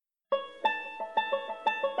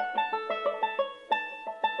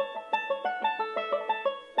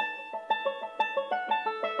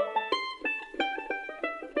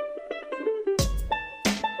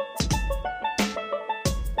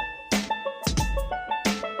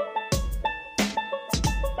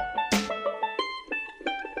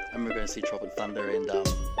and see Tropic Thunder, and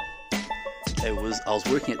I was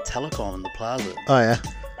working at Telecom in the Plaza. Oh yeah.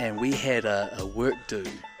 And we had a work do.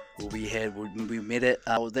 We met at.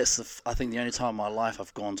 That's I think the only time in my life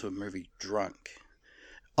I've gone to a movie drunk.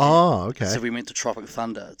 Oh, okay. So we went to Tropic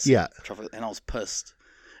Thunder. Yeah. And I was pissed.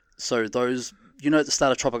 So those, at the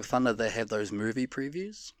start of Tropic Thunder, they have those movie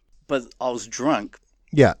previews. But I was drunk.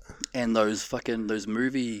 Yeah. And those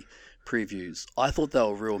movie previews, I thought they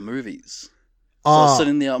were real movies. So I was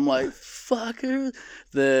sitting there, I'm like, fucker.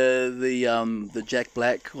 The Jack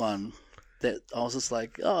Black one, that I was just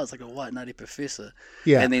like, oh, it's like a white nutty professor.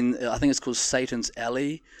 Yeah. And then I think it's called Satan's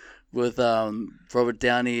Alley with Robert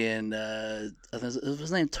Downey and I think it was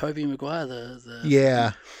his name Tobey Maguire.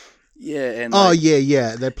 Yeah. Yeah. And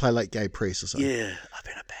yeah. They play like gay priests or something. Yeah. I've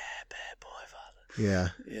been a bad boy, father. Yeah.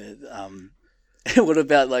 Yeah. What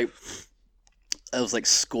about like, it was like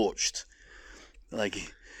Scorched.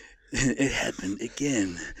 Like, it happened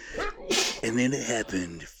again. And then it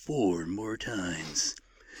happened 4 more times.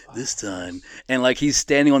 This time. And like he's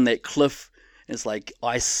standing on that cliff. And it's like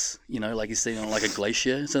ice, like he's standing on like a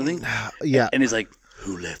glacier or something. Yeah. And he's like,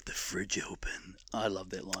 who left the fridge open? I love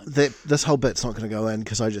that line. This whole bit's not going to go in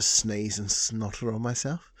because I just sneezed and snotted on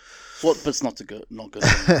myself. What bit's not good? Not good.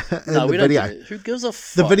 No, we don't do it. Who gives a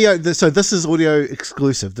fuck? The video, so this is audio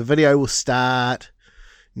exclusive. The video will start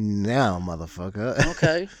now,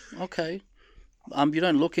 motherfucker. Okay. You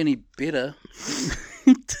don't look any better.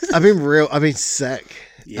 I've been sick.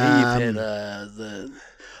 Yeah, you've had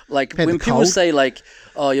when people cold. say like,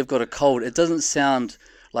 oh, you've got a cold, it doesn't sound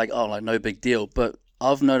like, oh, like no big deal. But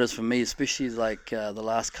I've noticed for me, especially like the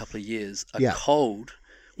last couple of years, a cold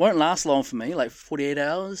won't last long for me, like 48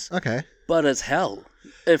 hours. Okay. But it's hell.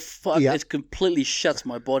 It completely shuts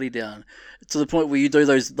my body down to the point where you do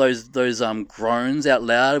those groans out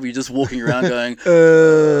loud where you're just walking around going,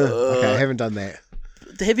 okay, I haven't done that.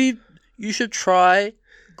 You should try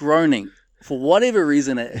groaning. For whatever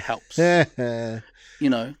reason, it helps. And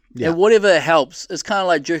whatever helps, it's kind of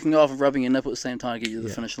like jerking off and rubbing your nipple at the same time to get you to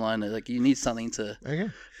the finish line. Like you need something to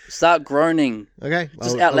start groaning. Okay,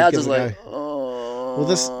 just out loud, just like, Well,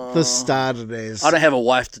 this started as... I don't have a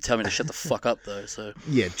wife to tell me to shut the fuck up though. So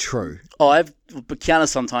yeah, true. Oh, but Kiana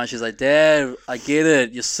sometimes she's like, Dad, I get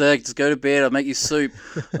it. You're sick. Just go to bed. I'll make you soup.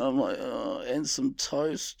 I'm like, and some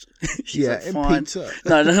toast. She's like, and fine. pizza.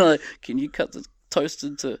 No. Like, can you cut the toast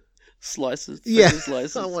into slices?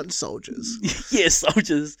 Slices? I want soldiers. Yeah,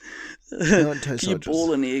 soldiers. I want toast Can you soldiers.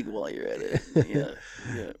 boil an egg while you're at it? Yeah.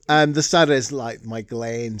 The started as like my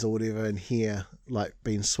glands or whatever in here, like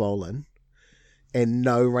being swollen. And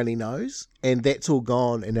no runny nose, and that's all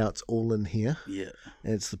gone, and now it's all in here. Yeah,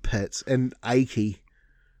 and it's the pits and achy,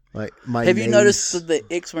 like my. Have knees. you noticed that the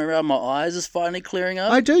eczema around my eyes is finally clearing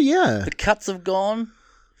up? I do, yeah. The cuts have gone.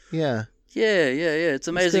 Yeah. Yeah. It's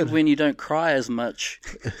amazing when you don't cry as much.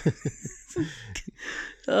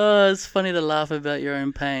 Oh, it's funny to laugh about your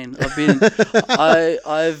own pain. I've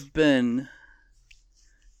been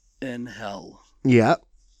in hell. Yeah.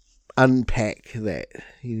 Unpack that.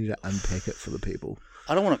 You need to unpack it for the people.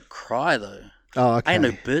 I don't want to cry though. Oh, okay. I ain't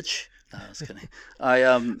no bitch. No, I was kidding.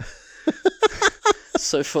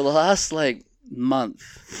 So for the last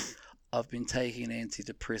month, I've been taking an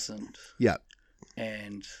antidepressant. Yeah.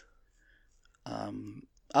 And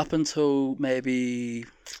up until maybe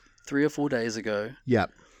 3 or 4 days ago,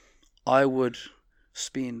 I would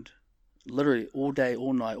spend literally all day,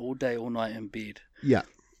 all night in bed. Yeah.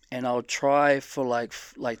 And I would try for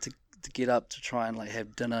to get up to try and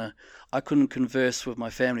have dinner. I couldn't converse with my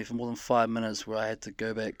family for more than 5 minutes where I had to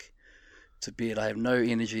go back to bed. I have no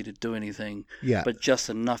energy to do anything, but just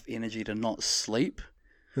enough energy to not sleep.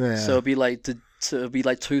 Yeah. So it'd be like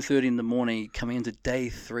 2:30 in the morning, coming into day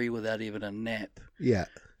 3 without even a nap. Yeah.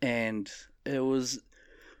 And it was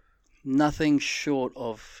nothing short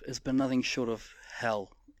of hell.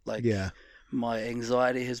 My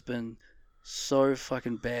anxiety has been so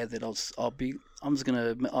fucking bad that I'll be in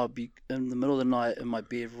the middle of the night in my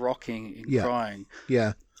bed rocking and crying.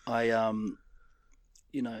 Yeah. It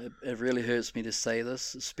really hurts me to say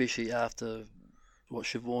this, especially after what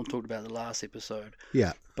Siobhan talked about in the last episode.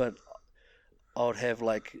 Yeah. But I would have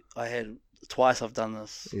I had twice I've done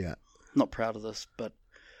this. Yeah. Not proud of this, but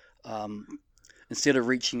instead of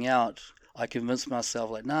reaching out, I convinced myself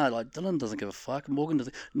Dylan doesn't give a fuck. Morgan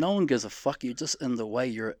doesn't. No one gives a fuck. You're just in the way.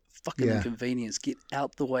 You're a fucking inconvenience. Get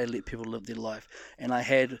out the way. Let people live their life. And I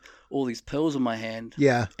had all these pills in my hand.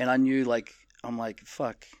 Yeah. And I knew I'm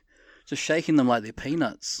fuck, just shaking them like they're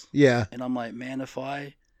peanuts. Yeah. And I'm like, man, if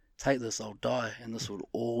I take this, I'll die, and this will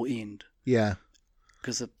all end. Yeah.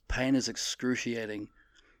 Because the pain is excruciating.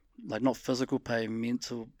 like not physical pain,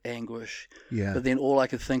 mental anguish. Yeah. But then all I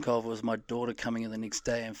could think of was my daughter coming in the next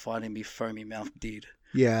day and finding me foamy mouth dead.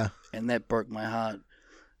 Yeah. And that broke my heart.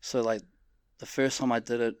 So like the first time I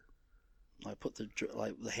did it, I put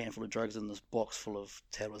the handful of drugs in this box full of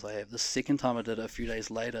tablets I have. The second time I did it a few days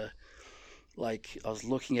later, like I was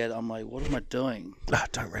looking at it, I'm like, what am I doing? Oh,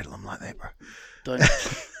 don't rattle them like that, bro. Don't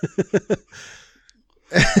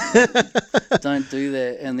don't do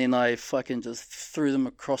that. And then I fucking just threw them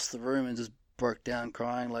across the room and just broke down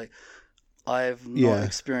crying. Like I've not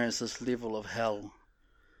experienced this level of hell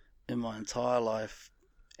in my entire life.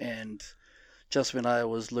 And just when I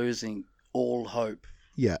was losing all hope,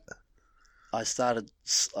 I started,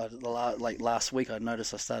 like last week, I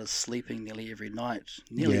noticed I started sleeping nearly every night.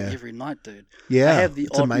 Every night, dude. Yeah, I have the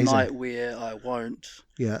odd amazing. night where I won't.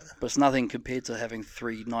 Yeah. But it's nothing compared to having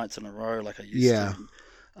 3 nights in a row like I used to.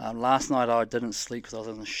 Last night I didn't sleep because I was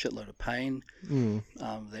in a shitload of pain.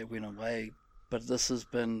 That went away. But this has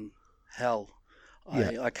been hell.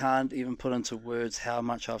 I can't even put into words how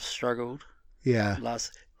much I've struggled.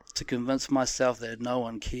 To convince myself that no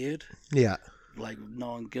one cared. Like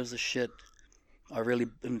no one gives a shit. I really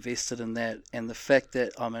invested in that, and the fact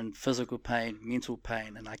that I'm in physical pain, mental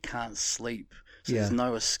pain, and I can't sleep, so there's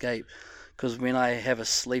no escape. Because when I have a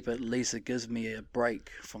sleep, at least it gives me a break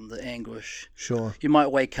from the anguish. Sure. You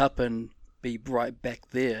might wake up and be right back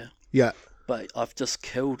there. Yeah. But I've just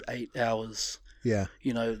killed 8 hours. Yeah.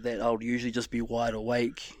 You know, that I'll usually just be wide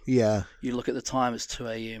awake. Yeah. You look at the time, it's 2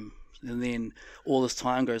 a.m. And then all this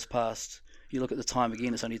time goes past. You look at the time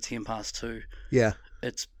again, it's only 10 past 2. Yeah.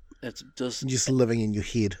 It's just... Just living in your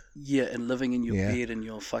head. Yeah, and living in your bed in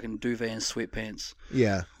your fucking duvet and sweatpants.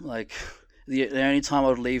 Yeah. Like, the only time I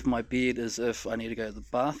would leave my bed is if I need to go to the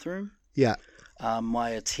bathroom. Yeah. My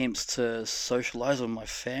attempts to socialise with my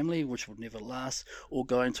family, which would never last, or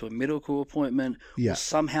going to a medical appointment, or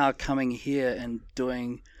somehow coming here and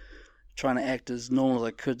trying to act as normal as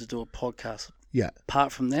I could to do a podcast. Yeah.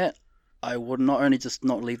 Apart from that, I would not only just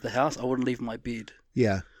not leave the house, I wouldn't leave my bed.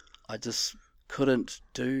 Yeah. I just couldn't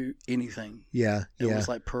do anything. Yeah. It was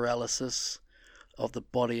like paralysis of the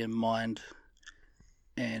body and mind,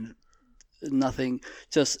 and nothing,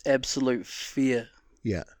 just absolute fear.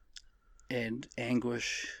 Yeah. And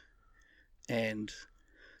anguish, and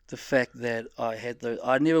the fact that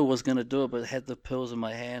I never was going to do it, but had the pills in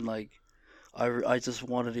my hand, like I just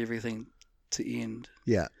wanted everything to end.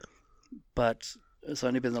 Yeah. But it's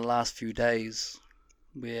only been the last few days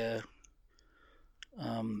where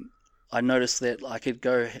I noticed that I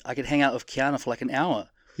could hang out with Kiana for like an hour,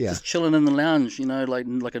 just chilling in the lounge, you know,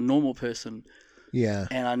 like a normal person. Yeah.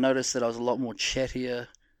 And I noticed that I was a lot more chattier,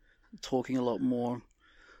 talking a lot more,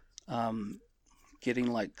 getting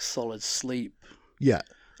like solid sleep. Yeah.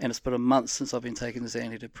 And it's been a month since I've been taking this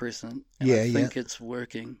antidepressant. And I think it's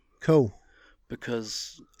working. Cool.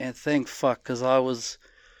 And thank fuck, because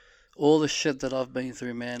all the shit that I've been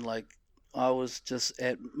through, man, like I was just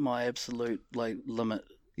at my absolute like limit.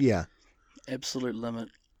 Yeah. Absolute limit.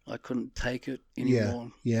 I couldn't take it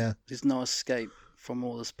anymore. Yeah. There's no escape from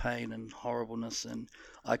all this pain and horribleness. And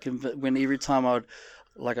every time I would,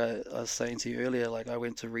 like I was saying to you earlier, like I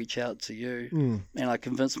went to reach out to you, and I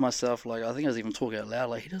convinced myself, like I think I was even talking out loud,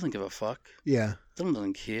 like he doesn't give a fuck. Yeah. Dylan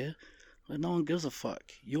doesn't care. Like no one gives a fuck.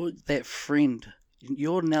 You're that friend.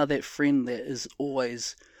 You're now that friend that is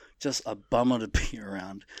always just a bummer to be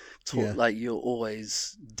around. Like you're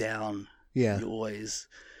always down. Yeah. You're always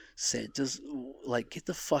sad. Just like get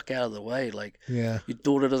the fuck out of the way. Like your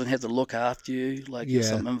daughter doesn't have to look after you. Like you're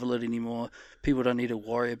some invalid anymore. People don't need to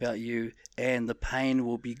worry about you, and the pain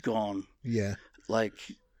will be gone. Yeah. Like,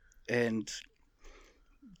 and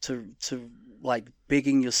to like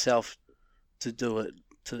begging yourself to do it,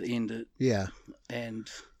 to end it. Yeah. And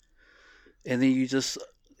then you just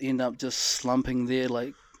end up just slumping there,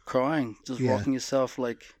 like crying, just rocking yourself,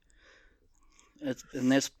 like.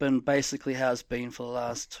 And that's been basically how it's been for the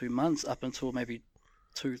last 2 months, up until maybe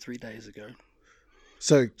 2-3 days ago.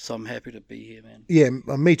 So I'm happy to be here, man. Yeah,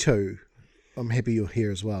 me too. I'm happy you're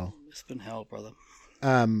here as well. It's been hell, brother.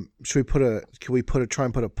 Should we try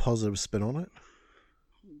and put a positive spin on it?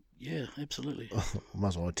 Yeah, absolutely. Oh, might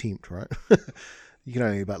as well attempt, right? You can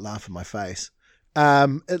only about laugh in my face.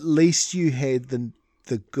 At least you had the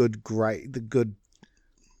good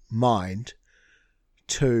mind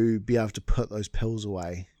to be able to put those pills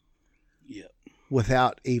away. Yeah.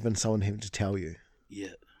 Without even someone having to tell you. Yeah.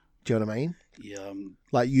 Do you know what I mean? Yeah.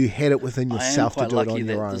 Like you had it within yourself to do it on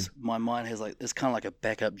your own. My mind has it's kind of like a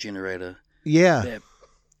backup generator. Yeah. That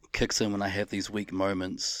kicks in when I have these weak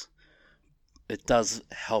moments. It does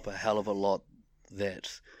help a hell of a lot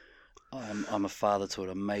that I'm a father to an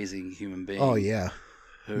amazing human being. Oh yeah.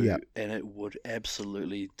 Yep. and it would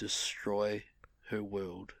absolutely destroy her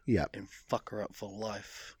world Yep. and fuck her up for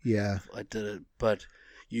life. Yeah. If I did it, but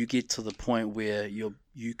you get to the point where you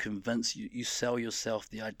sell yourself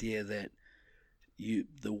the idea that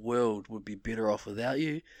the world would be better off without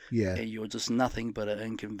you, Yeah. and you're just nothing but an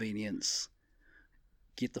inconvenience.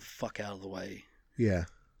 Get the fuck out of the way. Yeah.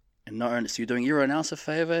 And not only, so you're doing everyone else a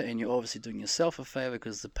favor, and you're obviously doing yourself a favor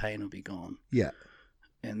because the pain will be gone. Yeah.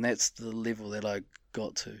 And that's the level that I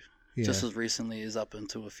got to, just as recently as up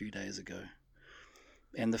until a few days ago.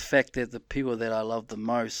 And the fact that the people that I love the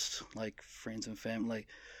most, like friends and family,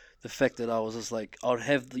 the fact that I was just like, I'd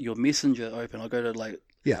have your messenger open. I'll go to like,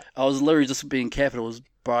 I was literally just being capitals,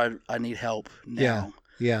 bro, I need help now.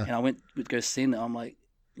 Yeah. And I would go send it. I'm like,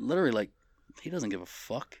 literally like, he doesn't give a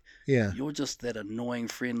fuck. Yeah. You're just that annoying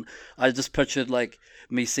friend. I just pictured like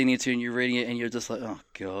me sending it to you and you reading it and you're just like, oh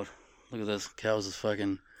God, look at this. Cal's is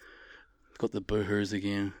fucking got the boo-hoos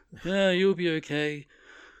again. Yeah, you'll be okay.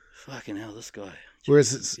 Fucking hell, this guy.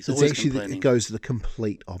 Whereas it's actually, complaining. it goes to the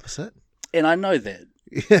complete opposite. And I know that.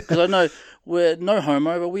 Because I know we're no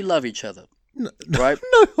homo, but we love each other. No, right?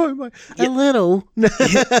 No homo. A little.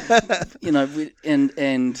 You know,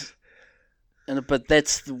 but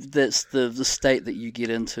that's the state that you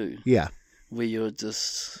get into. Yeah. Where you're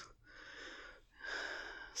just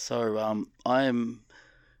so I am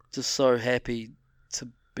just so happy to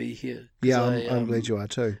be here. Yeah, I'm glad you are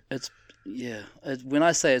too. When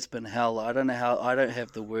I say it's been hell, I don't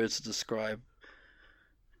have the words to describe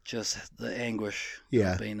just the anguish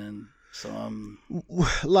I've been in. So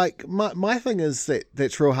like my thing is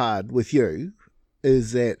that's real hard with you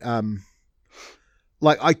is that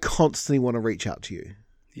like I constantly want to reach out to you.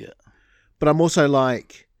 Yeah. But I'm also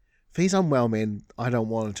like, if he's unwell, man, I don't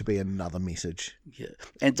want it to be another message. Yeah.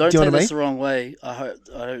 And don't take this the wrong way. I hope,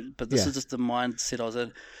 but this is just the mindset I was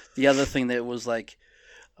in. The other thing that was like,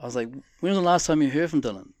 I was like, when was the last time you heard from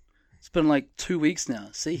Dylan? It's been like 2 weeks now.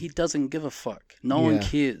 See, he doesn't give a fuck. No one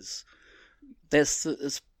cares.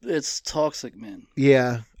 It's toxic, man.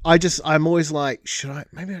 Yeah. I'm always like,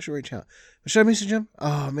 maybe I should reach out. Should I message him?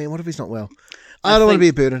 Oh man, what if he's not well? I don't want to be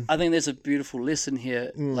a burden. I think there's a beautiful lesson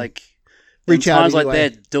here. Like, reach out times anyway.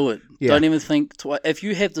 like that, do it. Yeah. Don't even think twice. If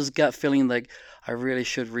you have this gut feeling like, I really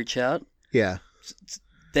should reach out. Yeah.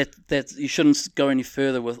 That you shouldn't go any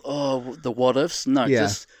further with the what ifs. No,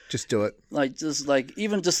 just do it.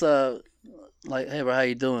 Even just hey bro, how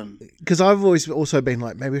you doing? Because I've always also been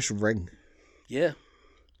like, maybe I should ring. Yeah.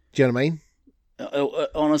 Do you know what I mean?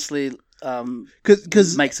 Honestly,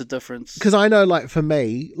 because makes a difference. Because I know, like for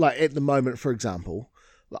me, like at the moment, for example,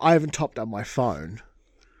 I haven't topped up my phone.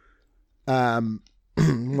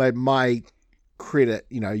 My credit,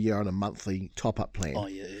 you're on a monthly top up plan. Oh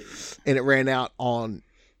yeah. And it ran out on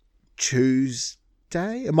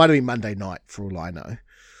Tuesday. It might have been Monday night for all I know.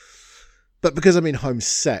 But because I've been home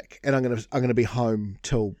sick and I'm gonna be home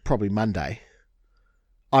till probably Monday,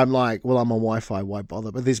 I'm like, well, I'm on Wi-Fi, why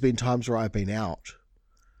bother? But there's been times where I've been out.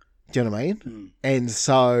 Do you know what I mean? Mm. And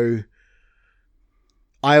so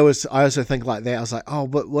I also think like that. I was like, oh,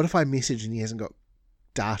 but what if I message and he hasn't got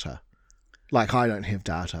data? Like I don't have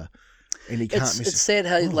data, and he can't message. It's sad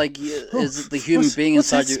how is the human being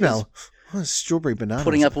inside you smell? Strawberry banana.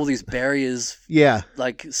 Putting up all these barriers. Yeah.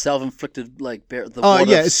 Like self-inflicted, like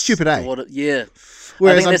it's stupid, eh? Yeah.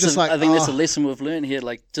 Whereas I think that's a lesson we've learned here.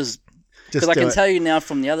 Like just because I can tell you now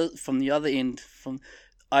from the other end,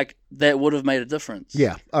 that would have made a difference.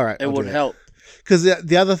 Yeah. All right. It would help. Because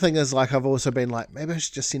the other thing is like I've also been like maybe I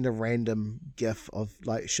should just send a random GIF of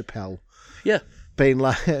like Chappelle. Yeah. Being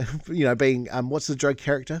like being what's the drug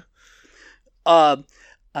character?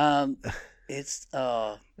 It's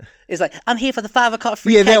like I'm here for the 5 o'clock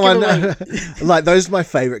free. Yeah, that one. Like those are my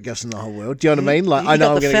favorite gifts in the whole world. Do you know what I mean? Like I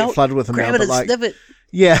know I'm going to get flooded with them now, but like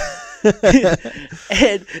yeah.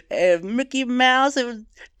 and Mickey Mouse and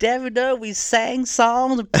Davido, we sang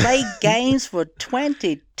songs and played games for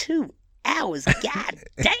 22 hours. God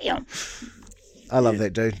damn. I love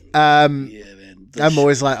that dude. Yeah, man. I'm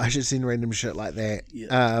always like, I should send random shit like that.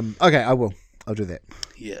 Yeah. Okay, I will. I'll do that.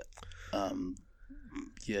 Yeah.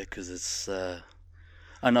 Yeah, because it's.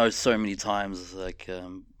 I know so many times, like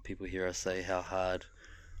people hear us say how hard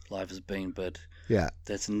life has been, but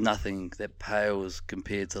that's nothing that pales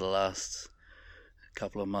compared to the last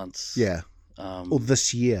couple of months. Yeah. Or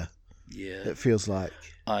this year. Yeah. It feels like.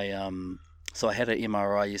 So I had an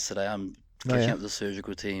MRI yesterday. I'm catching up with the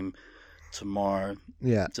surgical team tomorrow.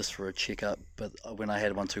 Yeah. Just for a checkup. But when I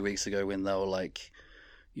had one 2 weeks ago, when they were like,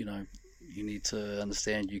 you need to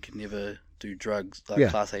understand you can never do drugs, like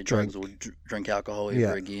Class A drugs or drink alcohol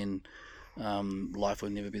ever again. Life will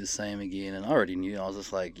never be the same again. And I already knew. I was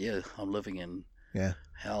just like, I'm living in Yeah.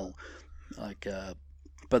 hell. Like,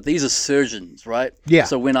 but these are surgeons, right? Yeah.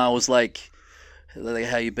 So when I was like,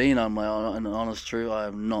 how you been? I'm like, in honest truth, I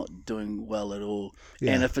am not doing well at all.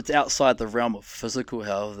 Yeah. And if it's outside the realm of physical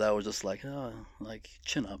health, they were just like, oh, like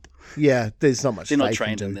chin up. Yeah, there's not much. They're not they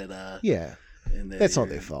trained can in do. that. Yeah, In that that's not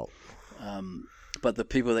area. their fault. But the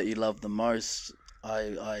people that you love the most,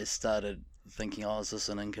 I started thinking, oh, is this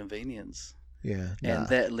an inconvenience? Yeah, And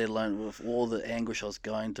that, let alone with all the anguish I was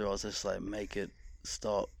going through, I was just like, make it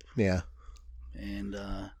stop. yeah, And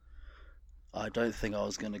I don't think I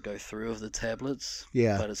was going to go through with the tablets.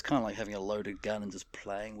 yeah, But it's kind of like having a loaded gun and just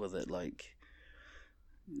playing with it. Like,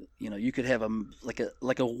 you know, you could have a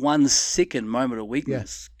 1 second moment of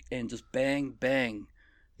weakness and just bang, bang,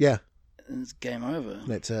 yeah. and it's game over.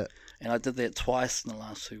 That's it. And I did that twice in the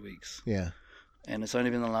last 2 weeks. Yeah, And it's only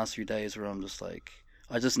been the last few days where I'm just like,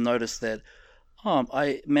 I just noticed that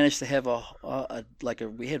I managed to have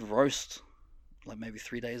we had roast like maybe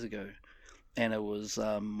 3 days ago, and it was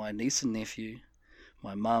my niece and nephew,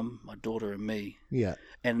 my mum, my daughter, and me. yeah,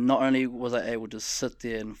 And not only was I able to sit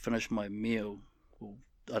there and finish my meal, well,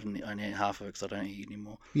 I only ate half of it because I don't eat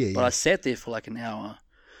anymore. yeah, But yeah. I sat there for like an hour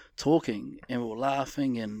talking, and we were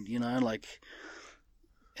laughing, and and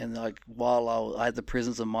like while I had the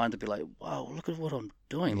presence of mind to be like, wow, look at what I'm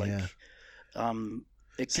doing. Yeah. Like,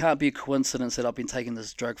 it can't be a coincidence that I've been taking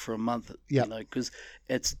this drug for a month. Yeah. You know, because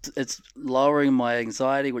it's lowering my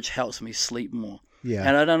anxiety, which helps me sleep more. Yeah.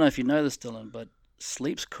 And I don't know if you know this, Dylan, but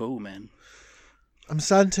sleep's cool, man. I'm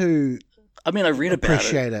starting to I mean, I read about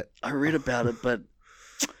appreciate it. I read about it, but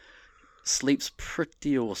sleep's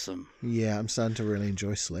pretty awesome. Yeah, I'm starting to really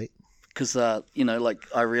enjoy sleep. Because like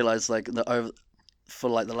I realized for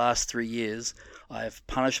like the last 3 years, I've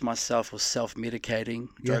punished myself with self-medicating,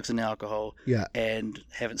 drugs and alcohol, Yeah, and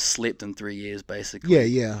haven't slept in 3 years, basically. yeah,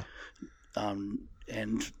 yeah,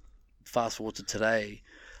 And fast forward to today,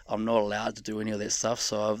 I'm not allowed to do any of that stuff.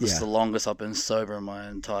 So this is Yeah. the longest I've been sober in my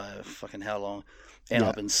entire fucking how long, and Yeah.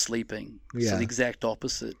 I've been sleeping. Yeah. So the exact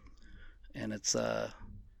opposite, and it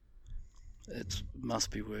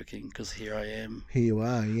must be working because here I am. Here you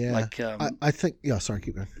are. Yeah, Like, I think. Yeah, sorry,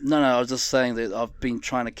 keep going. No, I was just saying that I've been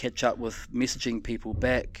trying to catch up with messaging people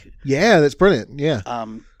back. Yeah, that's brilliant. Yeah,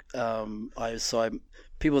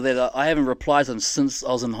 People that I haven't replied to them since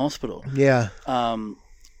I was in hospital. yeah,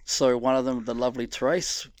 So one of them, the lovely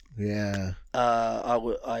Therese, yeah,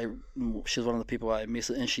 she's one of the people I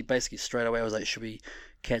messaged, and she basically straight away was like, should we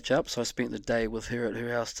catch up? So I spent the day with her at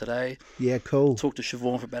her house today. yeah. Cool. Talked to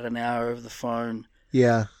Siobhan for about an hour over the phone.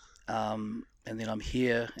 Yeah, And then I'm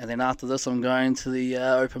here, and then after this, I'm going to the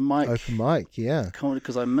open mic. open mic. Yeah,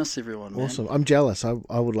 Because I miss everyone, man. awesome. I'm jealous. I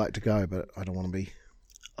would like to go, but I don't want to be.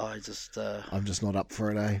 I just, I'm just not up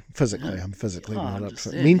for it. Physically, I'm physically Oh, not I'm up just for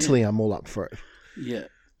it. there, Mentally, I'm all up for it. yeah.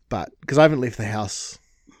 But because I haven't left the house,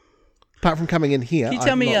 apart from coming in here, Can you I've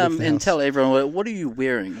tell me not left the and house. tell everyone what are you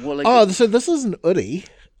wearing? What, like, Oh, so this is an hoodie,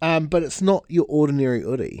 but it's not your ordinary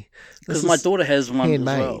hoodie. because my daughter has one as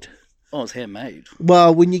well. handmade. Oh, it's handmade.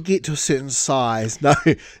 Well, when you get to a certain size,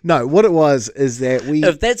 no. What it was is that we.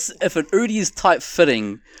 If an Udi is tight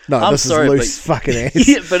fitting, No, I'm this sorry, is loose but fucking ass.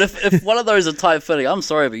 yeah, but if one of those are tight fitting, I'm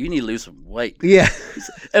sorry, but you need to lose some weight. Yeah,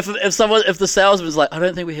 If the salesman's like, I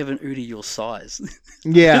don't think we have an Udi your size. I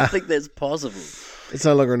yeah. don't think that's possible. It's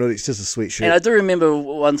no longer an hoodie; it's just a sweatshirt. And I do remember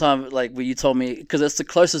one time, like, where you told me, because it's the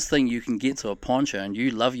closest thing you can get to a poncho, and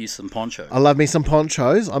you love you some poncho. I love me some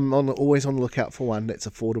ponchos. I'm always on the lookout for one that's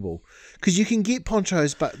affordable, because you can get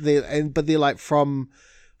ponchos, but they're like from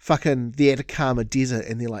fucking the Atacama Desert,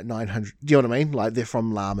 and they're like 900. Do you know what I mean? Like they're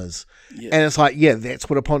from llamas, Yeah. and it's like, yeah, that's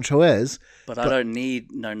what a poncho is. But I don't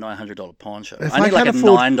need no $900 poncho. If I need I like a can't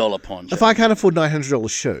afford- $9 poncho. If I can't afford $900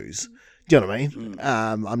 shoes, do you know what I mean?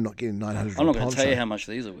 I'm not getting $900. I'm not going to poncho. tell you how much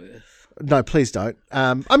these are worth. No, please don't.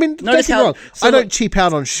 I mean, don't Notice get me how- wrong. so I don't look, cheap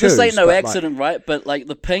out on shoes. This ain't no but, like, accident, right? But like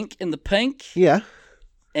the pink, yeah,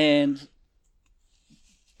 and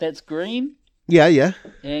that's green yeah.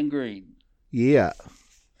 and green. Yeah.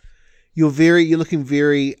 You're looking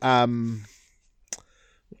very Pink.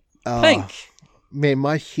 Man,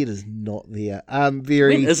 my head is not there.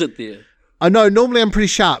 Very When is it there? I know normally I'm pretty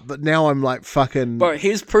sharp, but now I'm like fucking Bro,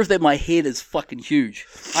 here's proof that my head is fucking huge.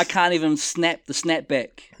 I can't even snap the snapback.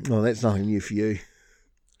 Oh, that's nothing new for you.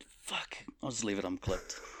 Fuck. I'll just leave it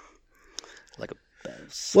unclipped. Like a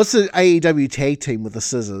bass. What's the AEW tag team with the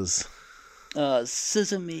scissors?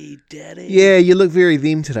 Scissor me, daddy. Yeah, you look very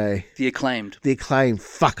them today. The Acclaimed. The Acclaim.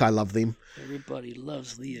 Fuck, I love them. Everybody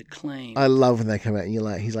loves the Acclaimed. I love when they come out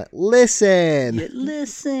and he's like, listen. Yeah,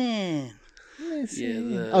 listen.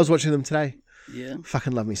 Listen. Yeah, I was watching them today. Yeah.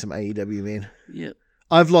 Fucking love me some AEW, man. Yeah.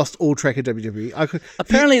 I've lost all track of WWE.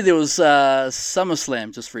 Apparently there was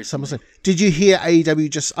SummerSlam just recently. SummerSlam. Did you hear AEW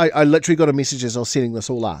just... I literally got a message as I was setting this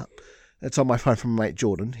all up. It's on my phone from my mate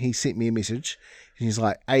Jordan. He sent me a message. And he's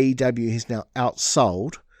like, AEW has now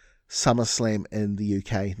outsold SummerSlam in the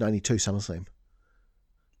UK. 92 SummerSlam.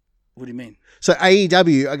 What do you mean? So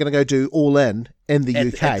AEW are going to go do All In the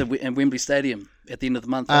UK. At Wembley Stadium at the end of the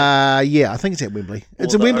month. Yeah, I think it's at Wembley.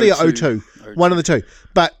 It's at Wembley or O2. One of the two.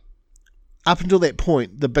 But up until that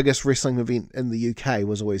point, the biggest wrestling event in the UK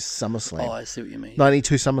was always SummerSlam. Oh, I see what you mean.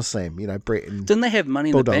 92 SummerSlam, Brett and Didn't they have Money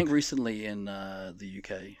in Bulldog. the Bank recently in the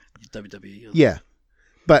UK? WWE. Yeah.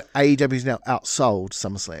 But AEW's now outsold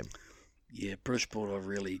SummerSlam. Yeah, British Bulldog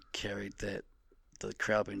really carried that. The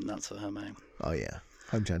crowd went nuts for him, eh? Oh, yeah.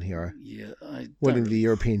 Hometown hero. Yeah. Winning the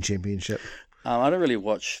European Championship. I don't really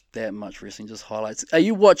watch that much wrestling, just highlights. Are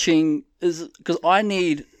you watching? Because I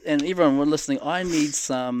need, and everyone listening, I need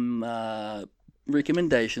some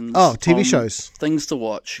recommendations. Oh, TV shows. Things to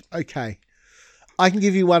watch. Okay. I can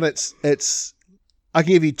give you one. I can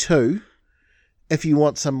give you two if you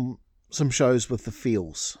want some shows with the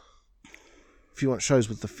feels. If you want shows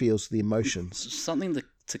with the feels, the emotions. Something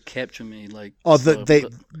to capture me. Like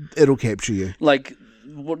it'll capture you. Like,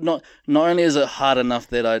 not only is it hard enough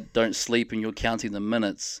that I don't sleep and you're counting the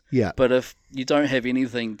minutes, yeah, but if you don't have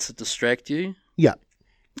anything to distract you, yeah,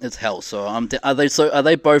 it's hell. So are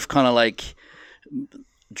they both kind of like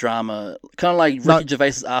drama, kind of like Ricky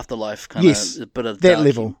Gervais's Afterlife, kind of yes, a bit of that dark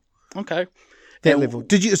level. Okay, that level.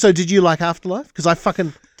 Did you like Afterlife? Because I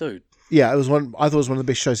fucking dude. Yeah, it was one. I thought it was one of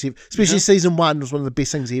the best shows ever. Especially season 1 was one of the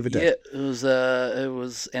best things he ever did. Yeah, it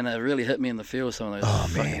was, and it really hit me in the feel. Some of those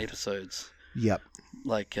fucking episodes. Yep.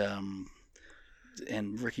 Like and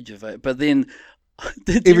Ricky Gervais, but then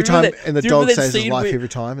every time, and the dog saves his life every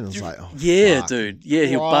time, and it was like, oh, yeah, fuck. dude, yeah,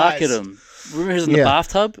 he'll bark at him. Remember he was in the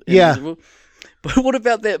bathtub? Yeah. But what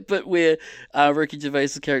about that bit where Ricky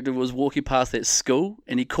Gervais' character was walking past that school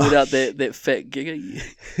and he called out that fat gigger?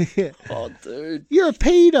 Yeah. Oh, dude. You're a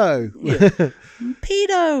pedo. Yeah.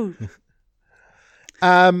 Pedo.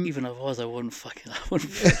 Even if I was, I wouldn't fucking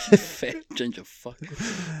fat ginger fuck.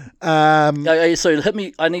 So hit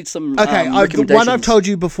me, I need some recommendations. The one I've told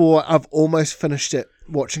you before, I've almost finished it,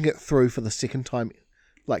 watching it through for the second time,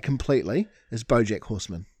 like completely, is BoJack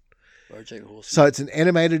Horseman. BoJack Horseman. So it's an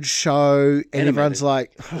animated show, and everyone's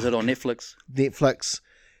like... Is it on Netflix? Netflix.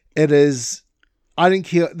 It is... I didn't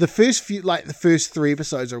care. The first 3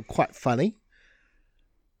 episodes are quite funny.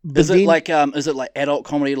 Is it like adult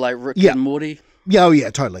comedy like Rick and Morty? Yeah, oh yeah,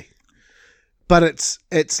 totally. But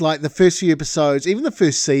it's like the first few episodes, even the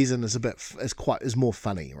first season is more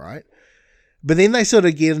funny, right? But then they sort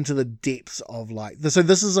of get into the depths of so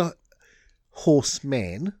this is a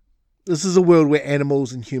horseman. This is a world where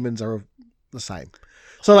animals and humans are the same.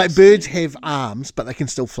 So birds have arms, but they can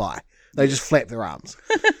still fly. They just flap their arms.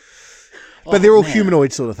 But they're all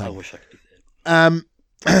humanoid sort of thing. I wish I could do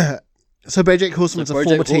that. So BoJack Horseman's a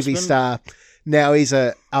former TV star. Now he's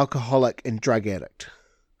an alcoholic and drug addict.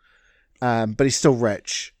 But he's still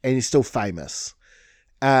rich and he's still famous.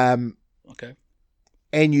 Okay.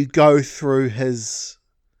 And you go through his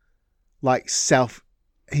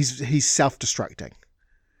he's self-destructing.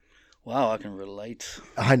 Wow, I can relate.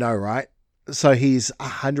 I know, right? So he's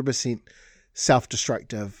 100%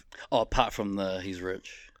 self-destructive. Oh, apart from he's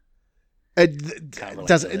rich. They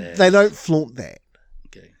don't flaunt that.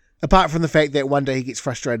 Okay. Apart from the fact that one day he gets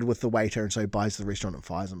frustrated with the waiter and so he buys the restaurant and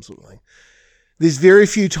fires him, sort of thing. There's very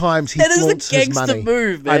few times he flaunts his money. That is a gangster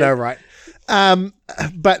move, man. I know, right?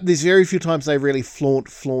 But there's very few times they really flaunt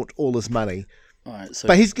all his money. All right, so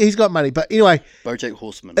but he's got money. But anyway, BoJack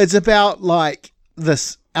Horseman. It's about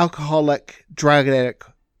this alcoholic drug addict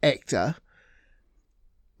actor.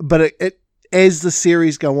 But it as the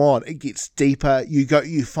series go on, it gets deeper.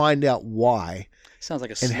 You find out why. Sounds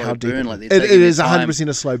like a slow burn. It is 100%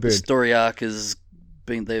 a slow burn. The story arc is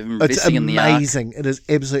they're investing in the arc. It's amazing. It is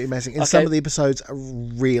absolutely amazing. And some of the episodes are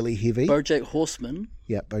really heavy. BoJack Horseman.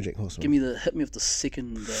 Yeah, BoJack Horseman. Hit me with the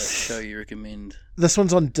second show you recommend. This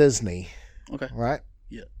one's on Disney. Okay. Right?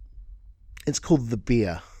 Yeah. It's called The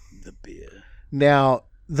Bear. The Bear. Now,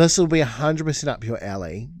 this will be 100% up your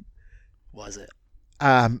alley. Why is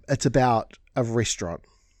that? It's about a restaurant.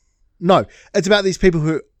 No, it's about these people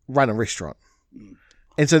who run a restaurant. Mm.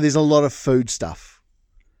 And so there's a lot of food stuff.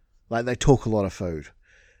 They talk a lot of food.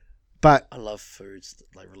 But I love foods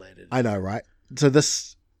related. I know, right? So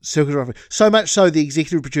this circuit around so much so the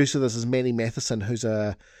executive producer of this is Manny Matheson, who's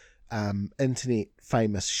a internet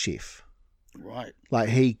famous chef. Right.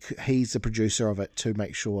 He's the producer of it to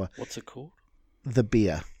make sure. What's it called? The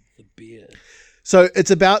Bear. The Bear. So it's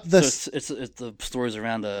about this. So it's the stories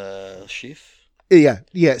around a chef.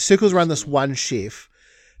 Yeah. Circles around this one chef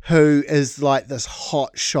who is like this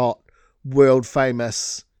hot shot, world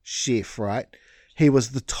famous chef, right? He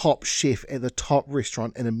was the top chef at the top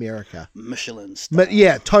restaurant in America. Michelin star.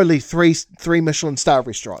 Yeah, totally. Three Michelin star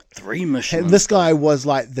restaurant. 3 Michelin. And this guy was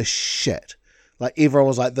like the shit. Like everyone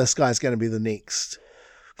was like, this guy's going to be the next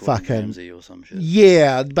Gordon fucking Ramsay or some shit.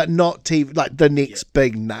 Yeah, but not TV, like the next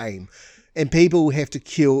big name. And people had to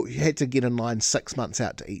get in line 6 months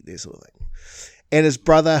out to eat there, sort of thing. And his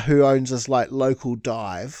brother, who owns this like local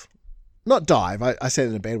not dive, I say it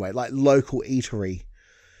in a bad way, like local eatery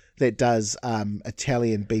that does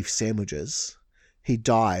Italian beef sandwiches, he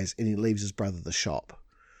dies and he leaves his brother the shop.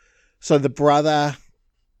 So the brother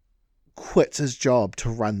quits his job to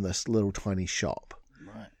run this little tiny shop.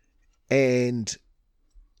 Right. And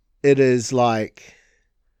it is like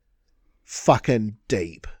fucking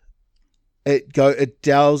deep. It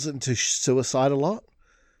delves into suicide a lot.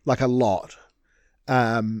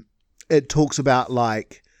 It talks about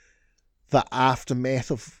like the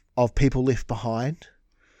aftermath of people left behind,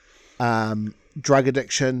 drug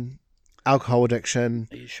addiction, alcohol addiction.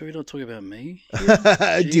 Are you sure you're not talking about me?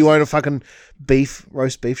 Do you own a fucking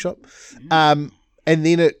roast beef shop? And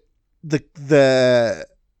then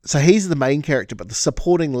so he's the main character, but the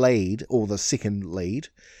supporting lead, or the second lead,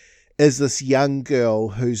 is this young girl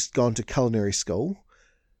who's gone to culinary school,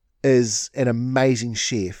 is an amazing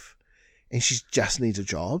chef, and she just needs a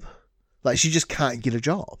job. Like, she just can't get a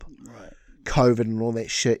job. Right. COVID and all that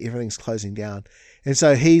shit, everything's closing down. And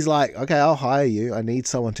so he's like, okay, I'll hire you. I need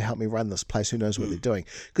someone to help me run this place who knows what they're doing.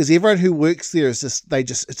 Because everyone who works there is it's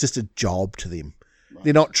just a job to them. Right.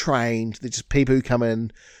 They're not trained. They're just people who come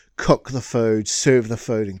in, cook the food, serve the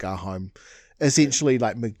food, and go home. Essentially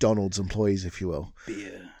like McDonald's employees, if you will.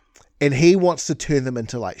 Beer. And he wants to turn them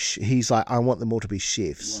into like, he's like, I want them all to be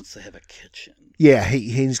chefs. He wants to have a kitchen. Yeah,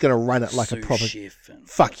 he's going to run it like sous a proper chef.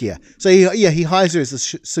 Fuck yeah. So he hires her as a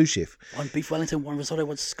sous chef. 1 beef Wellington, 1 risotto,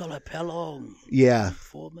 1 scallop. How long? Yeah.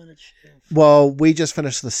 4 minutes, chef. Well, we just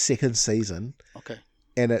finished the second season. Okay.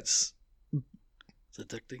 And it's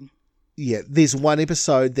addicting. Yeah, there's one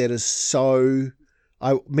episode that is so.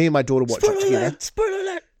 Me and my daughter watch it together. Spoiler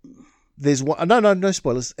alert! There's one. No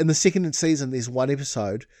spoilers. In the second season, there's one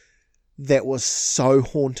episode that was so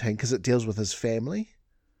haunting because it deals with his family.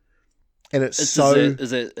 And it's so...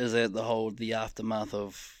 Is it the aftermath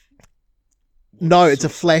of... No, it's a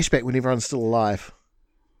flashback when everyone's still alive.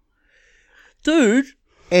 Dude!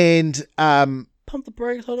 And... Pump the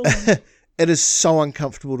brakes, hold on. It is so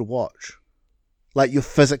uncomfortable to watch. Like, you're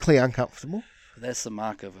physically uncomfortable. That's the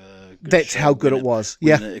mark of a good That's show, how good it was.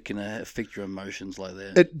 Yeah. It can affect your emotions like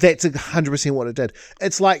that. That's 100% what it did.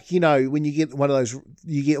 It's like, when you get one of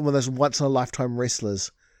those once in a lifetime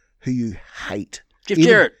wrestlers who you hate. Jeff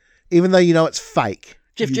Jarrett. Even though you know it's fake.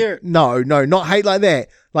 Jeff Jarrett. No, not hate like that.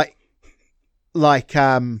 Like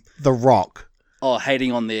The Rock. Oh,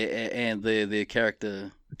 hating on their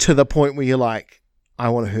character. To the point where you're like, I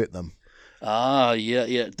want to hurt them. Ah, yeah.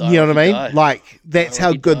 You know what I mean? Die. Like, that's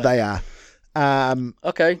how good they are.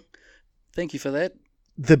 Okay. Thank you for that.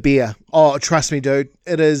 The beer. Oh, trust me, dude.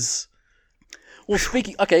 It is... Well,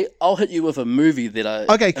 okay, I'll hit you with a movie that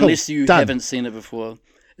Okay, cool. Unless you Done. haven't seen it before.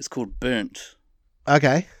 It's called Burnt.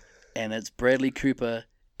 Okay. And it's Bradley Cooper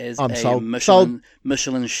as sold.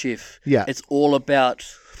 Michelin chef. Yeah. It's all about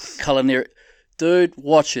culinary. Dude,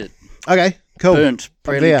 watch it. Okay, cool. Burnt,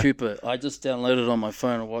 Bradley Cooper. I just downloaded it on my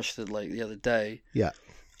phone and watched it the other day. Yeah.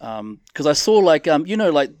 Because I saw like the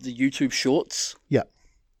YouTube shorts. Yeah.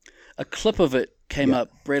 A clip of it came up.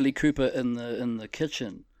 Bradley Cooper in the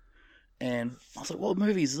kitchen, and I was like, "What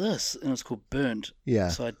movie is this?" And it's called Burnt. Yeah.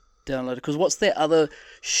 So I downloaded because what's that other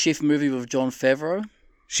chef movie with Jon Favreau?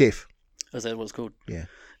 Chef. Is that what it's called? Yeah.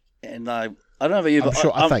 And I don't know about you, but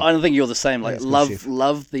sure, I don't think you're the same. Like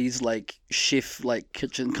love these like chef like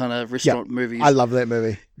kitchen kind of restaurant movies. I love that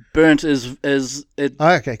movie. Burnt is it.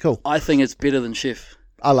 Oh, okay, cool. I think it's better than Chef.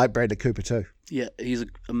 I like Bradley Cooper too. Yeah, he's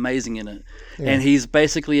amazing in it, and he's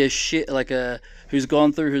basically a shit who's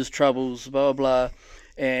gone through his troubles, blah blah blah,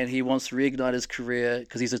 and he wants to reignite his career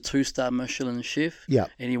because he's a 2-star Michelin chef. Yeah,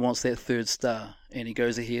 and he wants that 3rd star, and he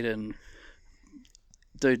goes ahead and,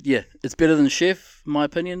 dude, yeah, it's better than Chef, in my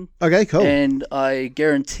opinion. Okay, cool. And I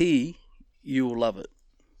guarantee you will love it.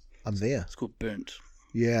 I'm there. It's called Burnt.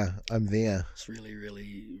 Yeah, I'm there. It's really,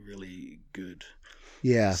 really, really good.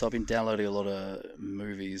 Yeah. So I've been downloading a lot of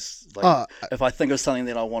movies. Like, if I think of something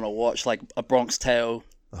that I want to watch, like A Bronx Tale.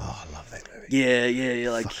 Oh, I love that movie. Yeah.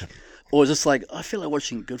 Like, or just like I feel like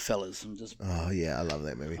watching Goodfellas. And just. Oh yeah, I love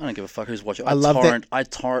that movie. I don't give a fuck who's watching. I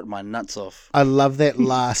torrent my nuts off. I love that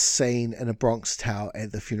last scene in A Bronx Tale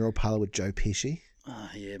at the funeral parlor with Joe Pesci. Oh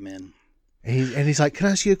yeah, man. And he's like, "Can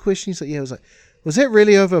I ask you a question?" He's like, "Yeah." I was like, "Was that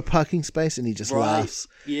really over a parking space?" And he just laughs.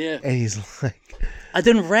 Yeah. And he's like, I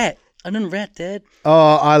didn't rat, Dad.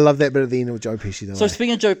 "Oh, I love that bit at the end with Joe Pesci." Though. So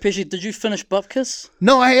speaking of Joe Pesci, did you finish Bupkis?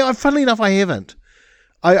 No, funnily enough, I haven't.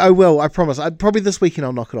 I will. I promise. Probably this weekend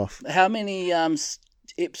I'll knock it off. How many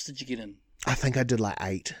eps did you get in? I think I did like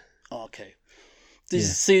 8. Oh, okay. Did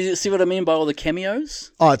you see what I mean by all the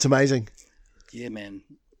cameos? Oh, it's amazing. Yeah, man.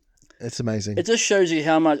 It's amazing. It just shows you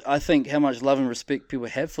how much love and respect people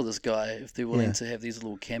have for this guy if they're willing to have these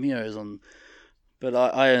little cameos on. But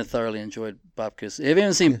I thoroughly enjoyed Bupkis. Have you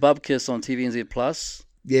ever seen Bupkis on TVNZ Plus?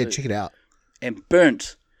 Yeah, check it out. And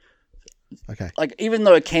Burnt. Okay. Like, even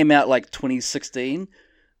though it came out like 2016,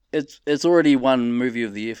 it's already won movie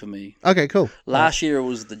of the year for me. Okay, cool. Last year it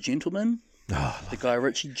was The Gentleman, Oh, the Guy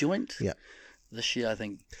Ritchie joint. Yeah. This year I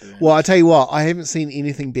think Burnt. Well, I tell you what, I haven't seen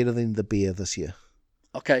anything better than The Bear this year.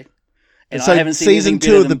 Okay. And so I haven't seen season anything 2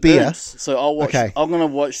 better of The than Bear. Burnt, so I'll watch. Okay. I'm gonna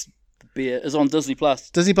watch The Bear. It's on Disney Plus.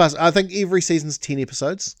 Disney Plus. I think every season's 10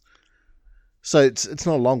 episodes, so it's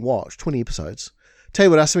not a long watch. 20 episodes. Tell you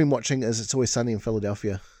what else I've been watching is It's Always Sunny in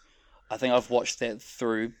Philadelphia. I think I've watched that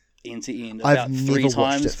through end to end I've about never 3 watched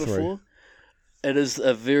times it through. before. It is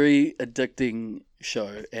a very addicting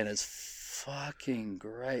show, and it's fucking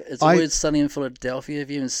great. It's Always Sunny in Philadelphia. If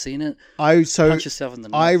you haven't seen it, punch yourself in the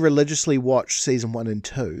I nuts. religiously watched season 1 and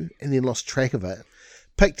 2 and then lost track of it.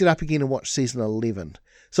 Picked it up again and watched season 11.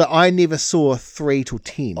 So I never saw 3 till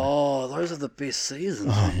 10. Oh, those are the best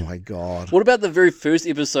seasons. Oh man. my God. What about the very first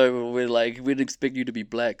episode where we're like, we'd expect you to be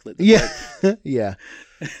black? Like Yeah. Yeah.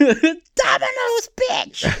 Domino's,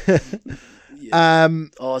 bitch! Yeah.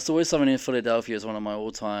 It's Always Something in Philadelphia is one of my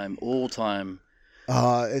all-time.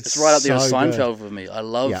 It's It's right up there with so Seinfeld good. for me. I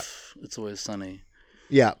love It's Always Sunny.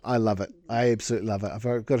 Yeah, I love it. I absolutely love it.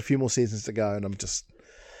 I've got a few more seasons to go and I'm just...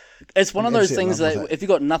 It's one of those absolutely things in love that with it. if you've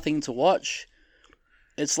got nothing to watch,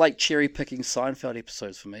 it's like cherry-picking Seinfeld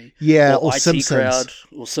episodes for me. Yeah, or IT Simpsons. Crowd,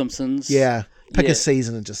 or Simpsons. Yeah, pick Yeah. a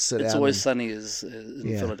season and just sit down. It's Always and- Sunny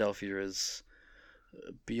in Philadelphia is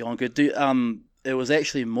beyond good. It was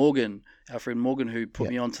actually Morgan, our friend Morgan, who put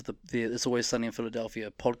me onto the It's Always Sunny in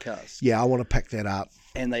Philadelphia podcast. Yeah, I want to pick that up.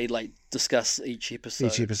 And they discuss each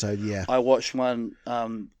episode. Yeah. I watched one.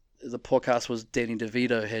 The podcast was Danny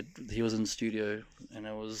DeVito he was in the studio and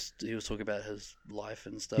he was talking about his life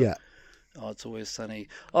and stuff. Yeah. Oh, It's Always Sunny.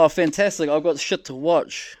 Oh, fantastic! I've got shit to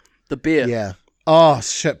watch. The Bear. Yeah. Oh,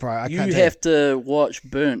 shit, bro. You have to watch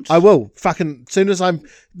Burnt. I will. Fucking,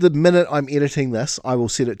 the minute I'm editing this, I will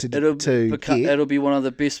set it to get. It'll be one of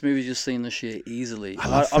the best movies you've seen this year, easily. I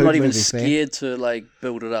love I'm not food even movies, man. scared to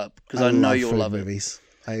build it up because I know you'll food love movies.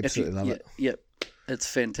 I absolutely love it. Yep, it's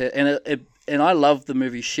fantastic, and I love the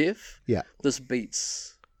movie Chef. Yeah. This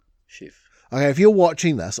beats Chef. Okay, if you're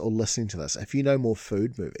watching this or listening to this, if you know more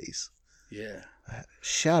food movies, Yeah.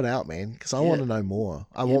 shout out, man, because I want to know more.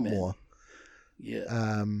 I want man. more. Yeah.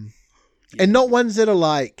 And not ones that are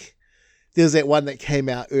like, there's that one that came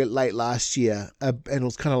out late last year, and it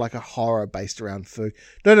was kind of like a horror based around food.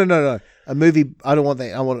 No. A movie, I don't want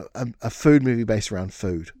that. I want a food movie based around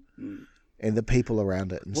food and the people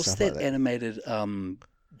around it and What's stuff that like that. animated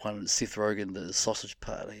one, Seth Rogen, the Sausage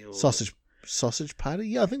Party? Or... Sausage Party?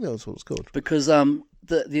 Yeah, I think that was what it's called. Because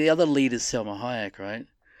the other lead is Selma Hayek, right?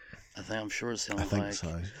 I'm sure it's Selma Hayek. I think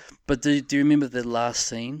so. But do you remember the last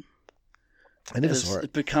scene? I never saw it.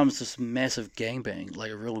 It becomes this massive gangbang,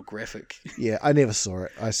 like a real graphic. Yeah, I never saw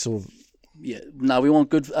it. I saw Yeah, no, we want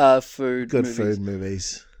good food. good movies. food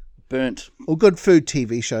movies. Burnt. Or good food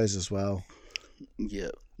TV shows as well. Yeah,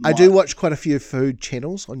 I do watch quite a few food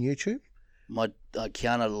channels on YouTube. My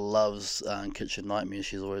Kiana loves Kitchen Nightmares.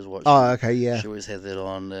 She's always watching. Oh, okay, yeah. She always had that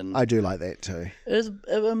on, and I do like that too. it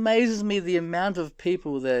amazes me the amount of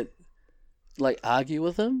people that argue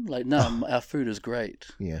with him. Like, no, our food is great.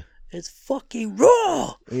 Yeah. It's fucking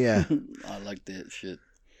raw. Yeah. I like that shit.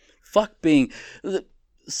 Fuck being...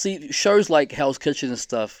 See, shows like Hell's Kitchen and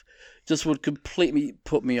stuff just would completely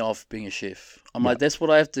put me off being a chef. I'm like, that's what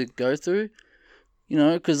I have to go through?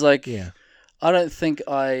 Because, Yeah. I don't think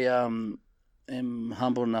I am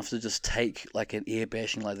humble enough to just take, an air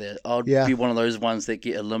bashing like that. I'd be one of those ones that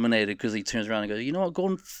get eliminated because he turns around and goes, you know what,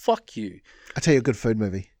 Gordon, fuck you. I'll tell you a good food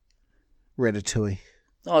movie. Ratatouille.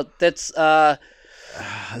 Oh, that's...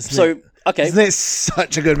 Isn't that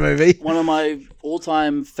such a good movie? One of my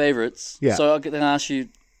all-time favorites. Yeah. So I'm going to ask you,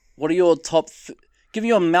 what are your top... give me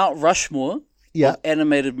your Mount Rushmore of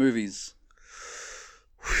animated movies.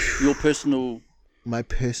 Your personal... My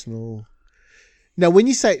personal... Now, when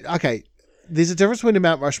you say... Okay, there's a difference between a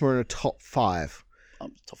Mount Rushmore and a top 5.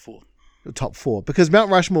 Top 4. Top 4. Because Mount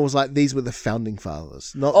Rushmore was these were the founding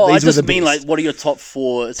fathers. Not Oh, these I just were the mean, best. what are your top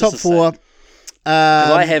 4? It's Top just the 4, same.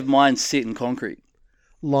 Because I have mine set in concrete.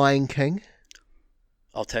 Lion King.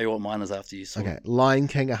 I'll tell you what mine is after you saw Okay, it. Lion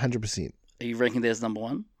King, 100%. Are you ranking that as number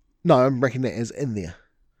one? No, I'm ranking that as in there,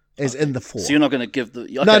 as in the 4. So you're not going to give the...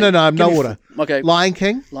 Okay, No, I'm give no me order. Okay. Lion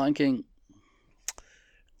King. Lion King.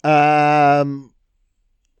 I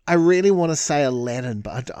really want to say Aladdin,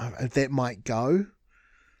 but that might go.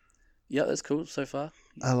 Yeah, that's cool so far.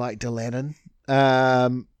 I liked Aladdin.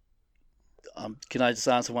 Can I just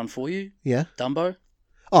answer one for you? Yeah. Dumbo?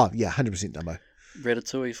 Oh, yeah, 100% Dumbo.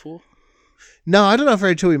 Ratatouille 4? No, I don't know if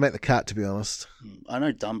Ratatouille make the cut, to be honest. I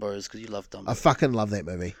know Dumbo is because you love Dumbo. I fucking love that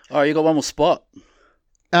movie. All right, you got one more spot.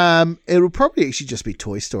 It'll probably actually just be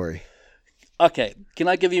Toy Story. Okay, can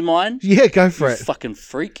I give you mine? Yeah, go for You it. fucking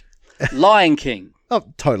freak. Lion King. Oh,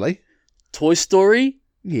 totally. Toy Story.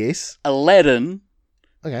 Yes. Aladdin.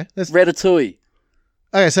 Okay. Ratatouille.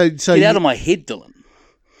 Okay, so Get out of my head, Dylan.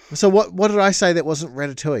 So what did I say that wasn't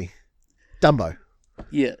Ratatouille? Dumbo.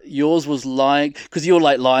 Yeah, yours was Lion... Because you were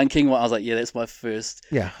like Lion King. I was like, yeah, that's my first.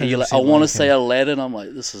 Yeah. And you're like, I 100% want Lion to say King. Aladdin. I'm like,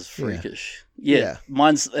 this is freakish. Yeah.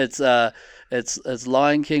 Mine's... It's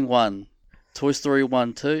Lion King 1. Toy Story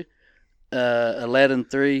 1, 2. Aladdin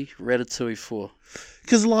 3. Ratatouille 4.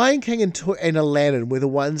 Because Lion King and Aladdin were the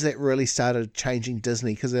ones that really started changing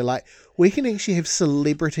Disney because they're like, we can actually have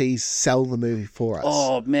celebrities sell the movie for us.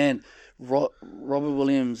 Oh, man. Robert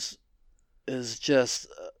Williams is just...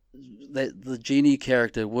 the genie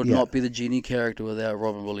character would not be the genie character without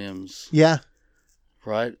Robin Williams. Yeah.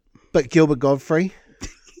 Right? But Gilbert Godfrey.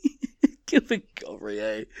 Gilbert Godfrey,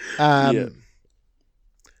 eh?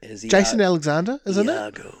 Jason Alexander, isn't it?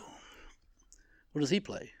 Iago. What does he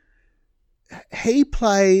play? He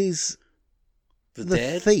plays The the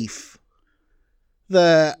dad? thief.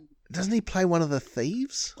 Doesn't he play one of the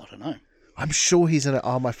thieves? I don't know. I'm sure he's in it.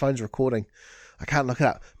 Oh, my phone's recording. I can't look it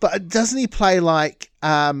up. But doesn't he play like,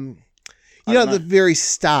 at the very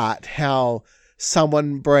start, how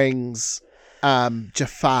someone brings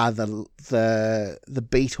Jafar, the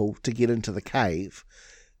beetle, to get into the cave?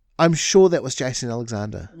 I'm sure that was Jason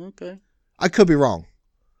Alexander. Okay. I could be wrong.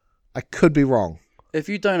 If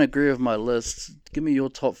you don't agree with my list, give me your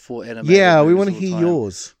top 4 animated Yeah, we movies want to of all hear time.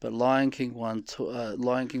 yours. But Lion King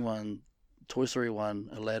 1, Toy Story 1,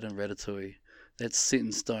 Aladdin, Ratatouille. That's set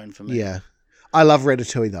in stone for me. Yeah. I love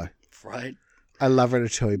Ratatouille, though. Right? I love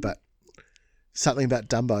Ratatouille, but something about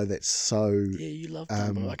Dumbo that's so... Yeah, you love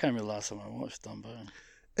Dumbo. I can't remember the last time I watched Dumbo.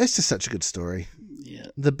 It's just such a good story. Yeah.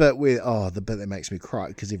 The bit that makes me cry,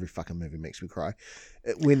 because every fucking movie makes me cry.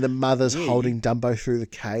 When the mother's holding Dumbo through the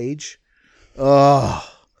cage. Oh.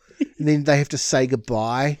 And then they have to say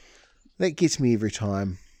goodbye. That gets me every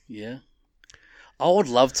time. Yeah. I would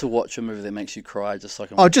love to watch a movie that makes you cry just so I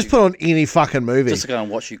can Just put on any fucking movie. just to go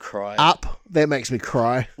and watch you cry. Up, that makes me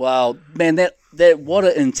cry. Wow, man, that what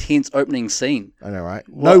an intense opening scene. I know, right?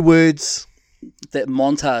 No words. That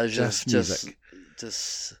montage Just of music.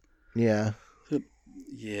 just Yeah.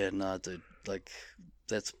 yeah, no, dude. Like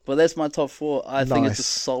that's my top 4. I think it's a Nice.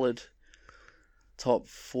 solid top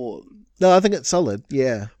 4. No, I think it's solid.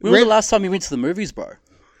 Yeah. When was the last time you went to the movies, bro?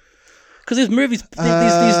 Because there's movies,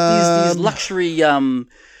 these luxury.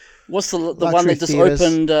 What's the one Luxury that just theatres.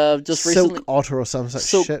 opened just Silk recently? Otter or some such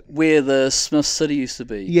Silk, shit. where the Smith City used to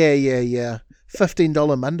be. Yeah.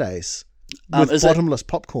 $15 Mondays with is bottomless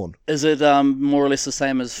popcorn. Is it more or less the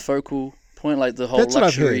same as Focal Point, like the whole That's what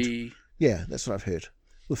I've luxury? Yeah, that's what I've heard.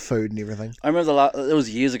 With food and everything. I remember it was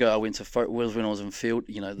years ago. I went to was when I was in field.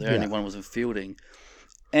 You know, the only one was in fielding,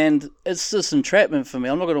 and it's just entrapment for me.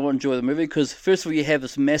 I'm not going to enjoy the movie because first of all, you have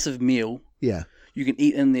this massive meal Yeah. you can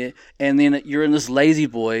eat in there, and then you're in this lazy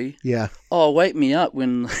boy. Yeah. Oh, wake me up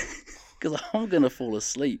when, because I'm going to fall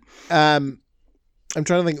asleep. I'm trying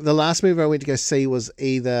to think. The last movie I went to go see was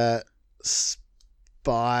either Spy.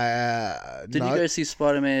 Did you go see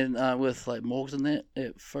Spider-Man with like Morgs in that?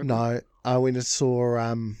 At Focal? No, I went and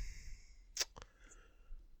saw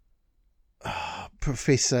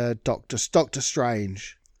Professor Doctor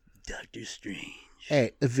Strange Doctor Strange.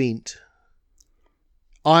 at Event.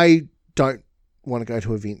 I don't want to go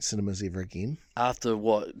to Event cinemas ever again. After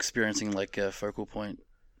what? Experiencing like a Focal Point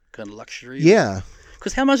kind of luxury? Yeah,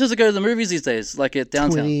 Because how much does it go to the movies these days? Like at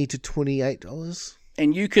downtown? $20 to $28.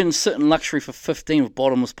 And you can sit in luxury for $15 with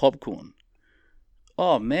bottomless popcorn.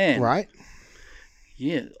 Oh man, Right?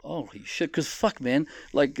 Yeah. Holy shit! Because fuck, man,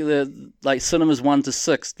 like cinemas 1 to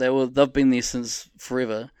 6, they've been there since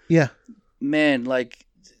forever. Yeah. Man, like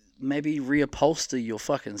maybe reupholster your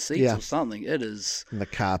fucking seats or something. It is And the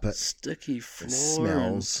carpet. sticky floor. It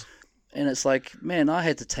smells. And it's like, man, I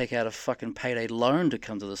had to take out a fucking payday loan to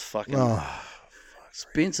come to this fucking. Oh,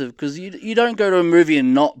 expensive because you don't go to a movie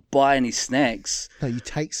and not buy any snacks. No, you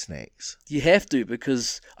take snacks. You have to,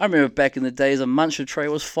 because I remember back in the days a Muncher tray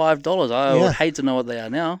was $5. I would hate to know what they are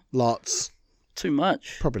now. Lots. Too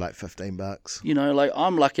much. Probably like $15. You know, like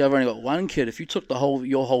I'm lucky I've only got one kid. If you took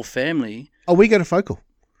your whole family. Oh, we go to Focal.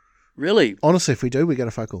 Really? Honestly, if we do, we go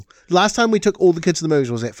to Focal. Last time we took all the kids to the movies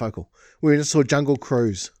was at Focal. We went and saw Jungle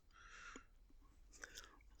Cruise.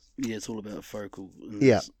 Yeah, it's all about Focal.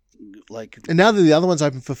 Yeah. Like, and now that the other one's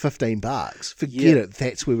open for $15, forget it.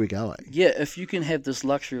 That's where we're going. Yeah, if you can have this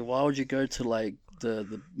luxury, why would you go to like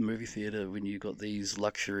the movie theater when you got these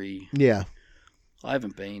luxury? Yeah. I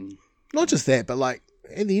haven't been. Not just that, but like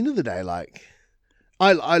at the end of the day, like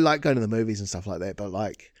I like going to the movies and stuff like that, but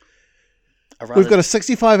like we've got a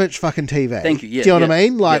 65-inch fucking TV. Thank you. Yeah, do you know what I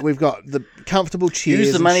mean? Like we've got the comfortable chairs.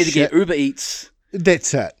 Use the money to get Uber Eats.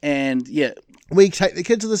 That's it. And we take the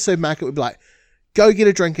kids to the supermarket. We'd be like, go get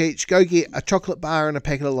a drink each. Go get a chocolate bar and a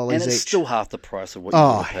packet of lollies each. And it's still half the price of what you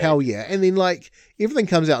would pay. Hell yeah! And then like everything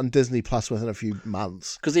comes out on Disney Plus within a few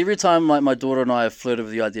months. Because every time like my daughter and I have flirted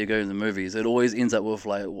with the idea of going to the movies, it always ends up with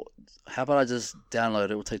like, how about I just download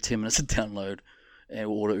it? It will take 10 minutes to download, and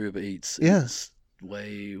we'll order Uber Eats. Yeah. It's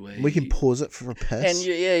way. We can pause it for a piss. And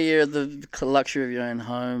you're the luxury of your own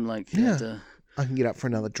home. Like I can get up for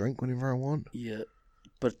another drink whenever I want. Yeah,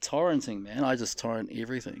 but torrenting, man, I just torrent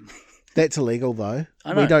everything. That's illegal, though.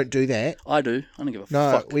 I know. We don't do that. I do. I don't give a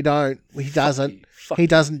fuck. No, we don't. He doesn't. He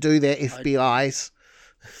doesn't do that, FBI's.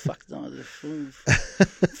 Fuck no.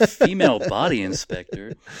 Female body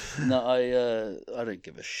inspector. No, I don't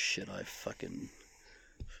give a shit. I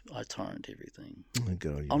torrent everything. Oh,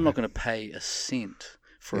 good on you, I'm not going to pay a cent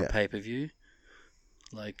for a pay-per-view.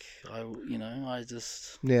 Like, I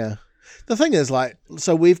just... Yeah. The thing is, like,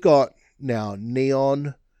 so we've got now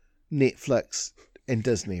Neon, Netflix, and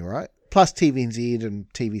Disney, right? Plus TVNZ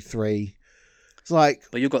and TV3. It's like...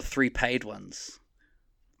 But you've got 3 paid ones.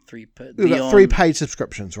 We've got 3 paid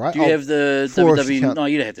subscriptions, right? Do you have the WWE? No,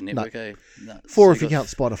 you don't have the network. No. No. 4 if you count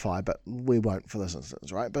Spotify, but we won't for this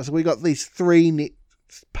instance, right? But so we got these 3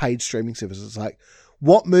 paid streaming services. Like,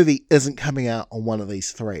 what movie isn't coming out on one of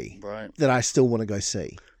these 3 that I still want to go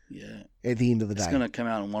see? Yeah. At the end of the day. It's going to come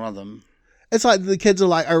out on one of them. It's like the kids are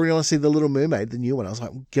like, I really want to see The Little Mermaid, the new one. I was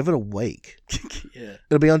like, give it a week. Yeah.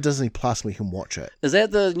 It'll be on Disney Plus. We can watch it. Is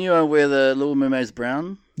that the new one where the Little Mermaid's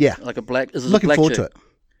brown? Yeah. Like a black... Is it Looking a black forward chick? to it.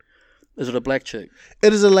 Is it a black chick?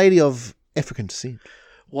 It is a lady of African descent.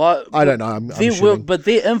 What? I don't know. I'm assuming. But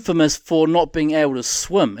they're infamous for not being able to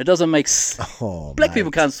swim. It doesn't make sense. Oh, black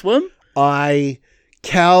people can't swim.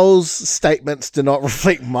 Cal's statements do not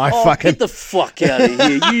reflect my fucking... Get the fuck out of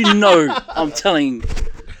here. You know, I'm telling...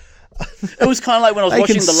 It was kind of like when I was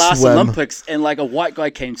watching the last Olympics and like a white guy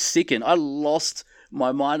came second. I lost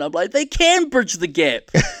my mind. I'm like, they can bridge the gap.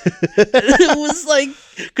 It was like,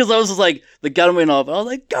 because I was just like, the gun went off. I was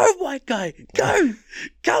like, go white guy, go,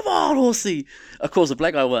 come on, horsey. Of course, the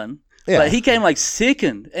black guy won. Yeah. But he came like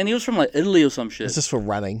second, and he was from like Italy or some shit. It's just for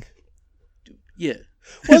running. Yeah.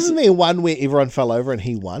 Wasn't there one where everyone fell over and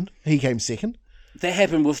he won? He came second? That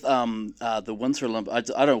happened with the Winter Olympics.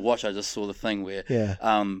 I don't watch. I just saw the thing where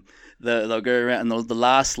they'll go around and the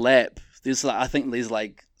last lap. There's like, I think there's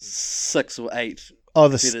like 6 or 8. Oh,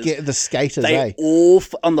 the skaters. They all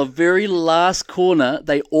on the very last corner.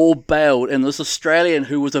 They all bailed, and this Australian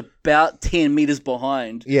who was about 10 meters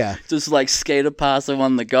behind, just like skated past and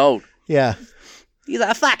won the gold. Yeah, he's like,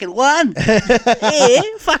 I fucking won. Yeah,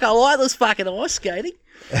 fuck, I like this fucking ice skating.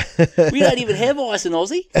 We don't even have ice in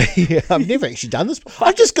Aussie. Yeah, I've never actually done this.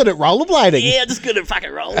 I'm just good at rollerblading. Yeah, I'm just good at fucking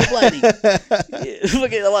rollerblading. Yeah,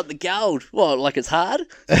 fucking, I want the gold. What, like it's hard?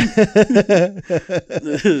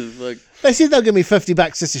 Like, they said they'll give me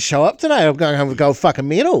 $50 just to show up today. I'm going home with a gold fucking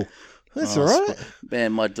medal. That's all right.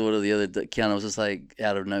 Man, my daughter the other day, Kiana, was just like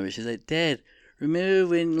out of nowhere. She's like, Dad, remember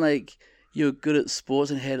when like you were good at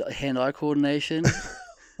sports and had hand-eye coordination?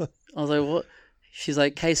 I was like, what? She's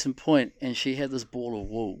like, case in point, and she had this ball of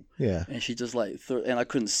wool. Yeah. And she just like threw it, and I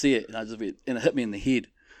couldn't see it, and it hit me in the head.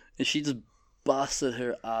 And she just busted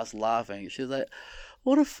her ass laughing. She was like,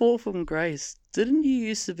 what a fall from grace. Didn't you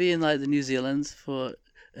used to be in like the New Zealands for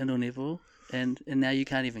indoor netball, and now you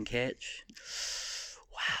can't even catch?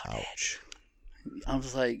 Wow, ouch. Dad. I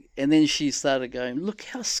was like, and then she started going, look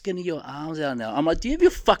how skinny your arms are now. I'm like, do you have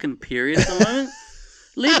your fucking period at the moment?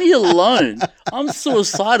 Leave me alone. I'm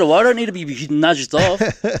suicidal. I don't need to be nudged off.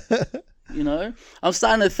 You know, I'm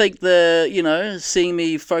starting to think seeing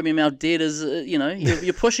me throw me out dead is,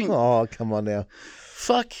 you're pushing. Oh, come on now.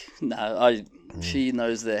 Fuck. No, she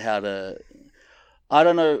knows how to, I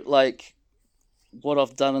don't know, like, what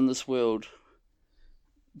I've done in this world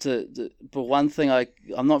but one thing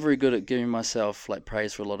I'm not very good at giving myself like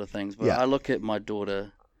praise for a lot of things, but Yeah. I look at my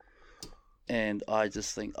daughter and I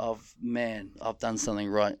just think, oh man, I've done something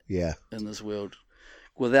right Yeah. in this world.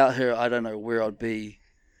 Without her, I don't know where I'd be.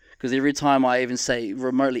 Because every time I even say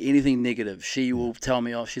remotely anything negative, she will tell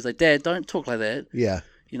me off. She's like, Dad, don't talk like that. Yeah.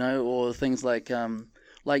 You know, or things like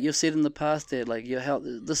you've said in the past, Dad, like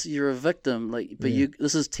you're a victim, like, but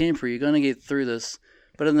this is temporary. You're going to get through this.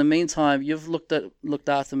 But in the meantime, you've looked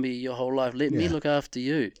after me your whole life. Let me look after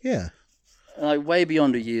you. Yeah. Like way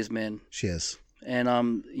beyond her years, man. She is.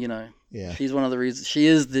 And you know, Yeah. she's one of the reasons. She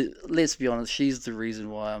is let's be honest, she's the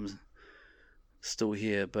reason why I'm still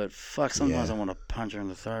here. But fuck, sometimes I want to punch her in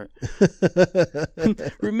the throat.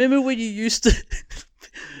 Remember when you used to?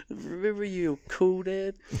 Remember you were cool,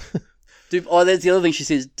 Dad? That's the other thing she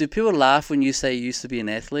says. Do people laugh when you say you used to be an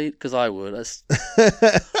athlete? Because I would. That's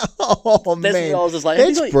Man, I was just like,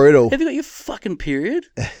 that's brutal. Have you got your fucking period?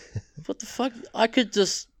 What the fuck? I could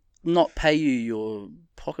just not pay you your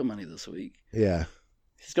pocket money this week. Yeah.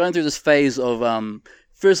 She's going through this phase of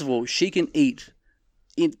first of all, she can eat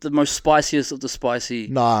the most spiciest of the spicy.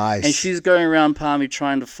 Nice. And she's going around Palmy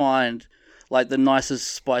trying to find like the nicest,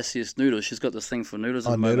 spiciest noodles. She's got this thing for noodles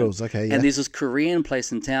at the moment. Noodles, okay, yeah. And there's this Korean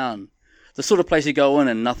place in town. The sort of place you go in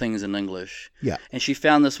and nothing's in English. Yeah. And she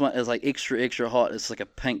found this one. It's like extra, extra hot. It's like a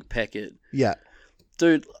pink packet. Yeah.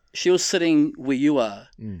 Dude, she was sitting where you are,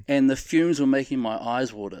 and the fumes were making my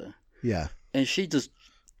eyes water. Yeah. And she just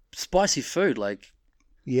spicy food. Like,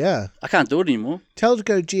 yeah. I can't do it anymore. Tell her to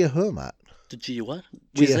go to Jiahua, mate. To Gia what?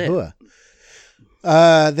 Where's Jiahua.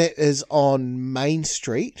 That is on Main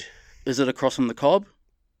Street. Is it across from the Cobb?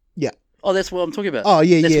 Yeah. Oh, that's what I'm talking about. Oh,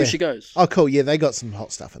 yeah, That's yeah. where she goes. Oh, cool. Yeah, they got some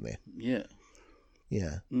hot stuff in there. Yeah.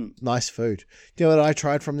 Yeah. Nice food. Do you know what I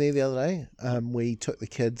tried from there the other day? We took the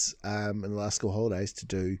kids in the last school holidays to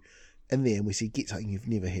do in there, and we said, get something you've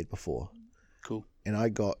never had before. Cool. And I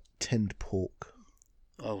got tinned pork.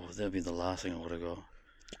 Oh, that'd be the last thing I would have got.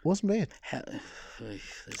 Wasn't bad. That's-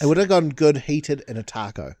 It would have gone good heated in a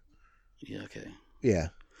taco. Yeah, okay. Yeah.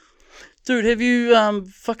 Dude, have you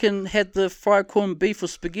fucking had the fried corned beef or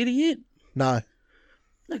spaghetti yet? No.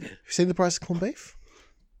 Okay. Have you seen the price of corned beef?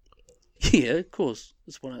 Yeah, of course.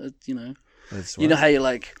 That's one. You know. That's You know how you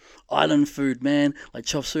like island food, man? Like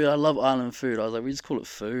chop suey. I love island food. I was like, we just call it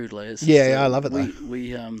food. Like, it's Yeah, just, I love it though.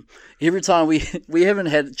 We every time we haven't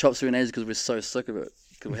had chop suey in ages because we're so sick of it.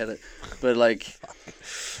 Because we had it, but like,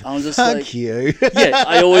 I'm just Fuck like, you. yeah.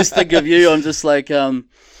 I always think of you. I'm just like, because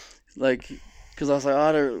I was like,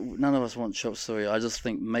 none of us want chop suey. I just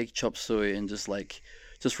think make chop suey and just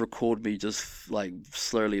record me just like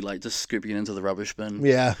slowly, like just scooping it into the rubbish bin.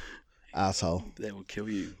 Yeah. Asshole. That will kill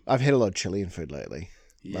you. I've had a lot of Chilean food lately.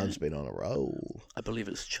 Yeah. Mum's been on a roll. I believe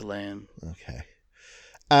it's Chilean. Okay.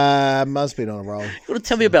 Mum's been on a roll. You want to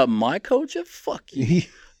tell me about my culture? Fuck you.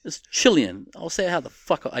 It's Chilean. I'll say how the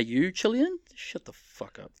fuck are you Chilean? Shut the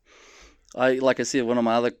fuck up. Like I said, one of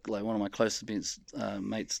my closest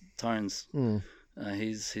mates, Tones.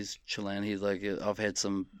 He's Chilean. He's like, I've had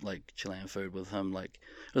some like Chilean food with him. Like,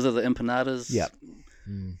 was it the empanadas? Yeah.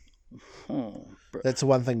 Oh, bro. That's the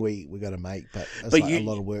one thing we got to make, but it's like a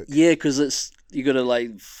lot of work. Yeah, because you got to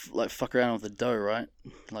like fuck around with the dough, right?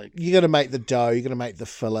 Like You got to make the dough. You got to make the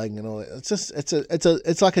filling and all that. It's just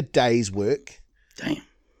it's like a day's work. Damn.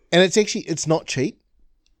 And it's not cheap.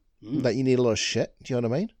 Like you need a lot of shit. Do you know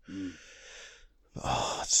what I mean?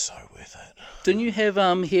 Oh, it's so worth it. Didn't you have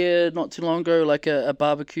here not too long ago like a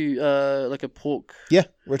barbecue like a pork? Yeah,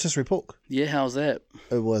 rotisserie pork. Yeah, how's that?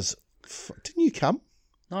 It was. Didn't you come?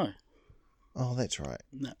 No. Oh, that's right.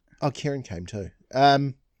 No. Oh, Karen came too.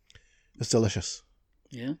 It was delicious.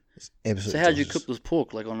 Yeah. It's absolutely. So how'd you delicious. cook this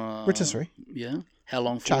pork? Like on a Rotisserie? Yeah. How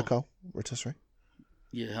long for? Charcoal rotisserie.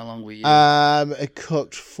 Yeah. How long were you? It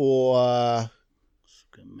cooked for It's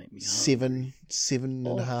gonna make me seven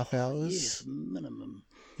and a half hours. Yes, minimum.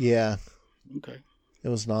 Yeah, Okay. it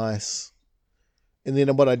was nice. And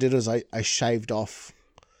then what I did was I shaved off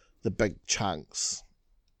the big chunks,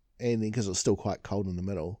 and then because it was still quite cold in the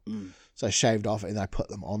middle, so I shaved off and I put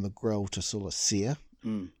them on the grill to sort of sear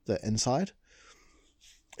the inside,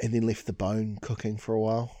 and then left the bone cooking for a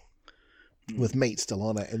while with meat still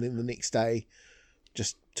on it, and then the next day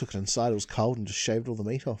just took it inside. It was cold and just shaved all the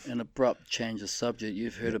meat off. An abrupt change of subject.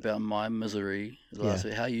 You've heard about my misery last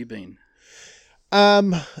week. How you been?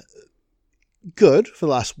 Good for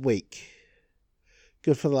the last week.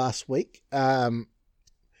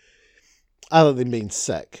 Other than being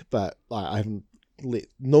sick, but like I haven't.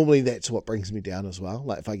 Normally, that's what brings me down as well.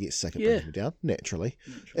 Like if I get sick, it brings me down naturally.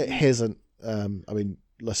 It hasn't. I mean,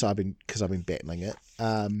 listen, I've been battling it.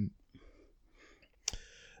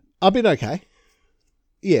 I've been okay.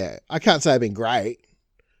 Yeah, I can't say I've been great,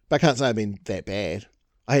 but I can't say I've been that bad.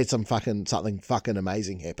 I had something fucking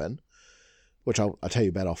amazing happen, which I'll tell you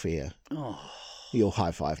about off air. Oh, You'll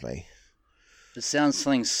high five me. it sounds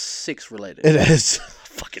something sex related. It is.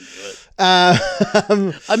 Fucking do it.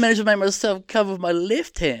 Um, I managed to make myself cover with my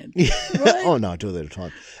left hand. yeah. Right? Oh no, I do it at a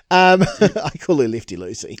time. I call her Lefty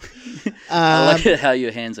Lucy. I like it how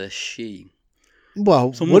your hands are she.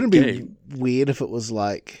 Well, So I'm wouldn't not it be weird if it was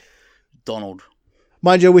like... Donald.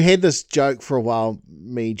 Mind you, we had this joke for a while,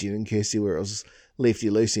 me, Jen and Kirsty, where it was Lefty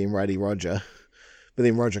Lucy and Righty Roger, but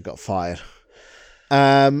then Roger got fired.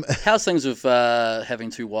 How's things with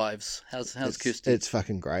having two wives? How's Kirsty? It's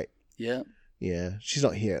fucking great. Yeah. Yeah, she's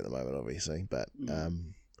not here at the moment, obviously, but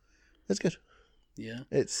it's good. Yeah.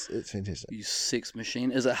 It's fantastic. You sex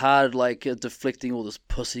machine. Is it hard, like, deflecting all this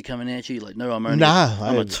pussy coming at you? Like, no, I'm only... Nah,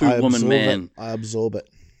 I'm a two-woman man. I absorb it.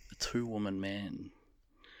 A two-woman man.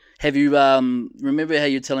 Have you, remember how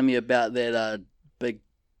you're telling me about that big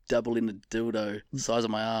double-ended dildo the size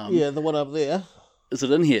of my arm? Yeah, the one up there. Is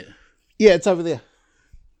it in here? Yeah, it's over there.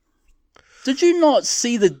 Did you not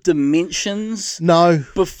see the dimensions No.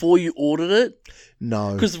 before you ordered it?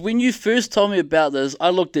 No. Because when you first told me about this, I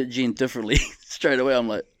looked at Jen differently straight away. I'm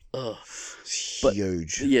like, oh, It's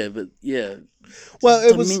huge. yeah, but yeah. Well,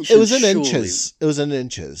 it was in surely. inches. It was in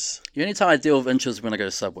inches. The only time I deal with inches is when I go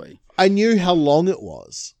to Subway. I knew how long it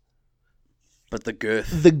was. But the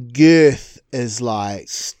girth, The girth is like...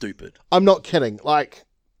 stupid. I'm not kidding. Like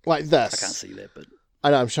this. I can't see that, but I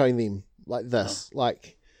know, I'm showing them like this.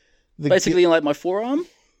 Like... basically like my forearm.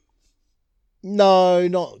 No,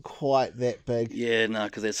 not quite that big. Yeah, no,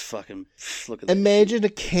 because that's fucking. Look at that. Imagine a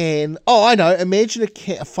can. Oh, I know. Imagine a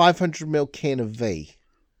 500ml can of V.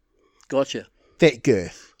 Gotcha. That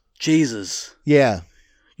girth. Jesus, Yeah.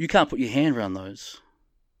 you can't put your hand around those.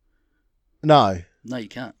 No. No, you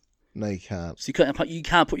can't. No, you can't. So you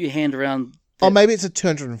can't put your hand around. Oh, maybe it's a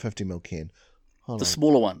 250ml can. Hold the on.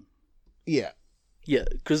 smaller one. Yeah. Yeah,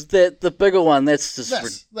 because the bigger one, that's just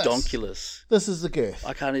This. ridiculous. This is the girth.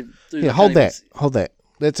 I can't even do. Yeah, hold that. Hold that.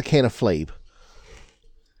 That's a can of Fleeb.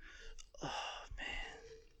 Oh man!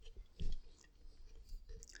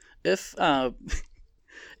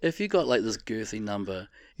 If you got like this girthy number,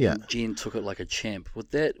 Yeah. and Jen took it like a champ,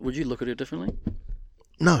 would you look at her differently?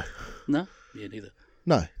 No. No, yeah, neither.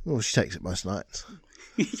 No. Well, she takes it most nights.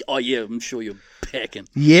 Oh yeah, I'm sure you're packing.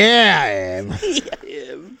 Yeah, I am. Yeah, I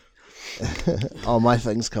am. Oh, my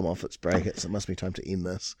thing's come off its brackets. It must be time to end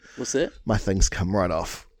this. What's that? My thing's come right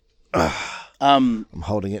off. I'm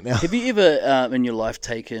holding it now. Have you ever in your life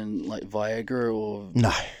taken like Viagra or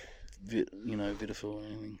No. Vitafil or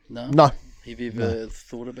anything? No. No. Have you ever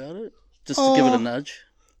thought about it? Just to give it a nudge.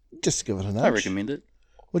 Just to give it a nudge. I recommend it.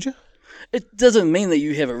 Would you? It doesn't mean that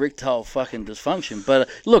you have erectile fucking dysfunction, but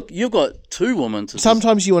look, you've got two women to.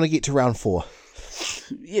 Sometimes you want to get to round 4.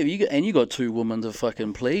 Yeah, you got two women to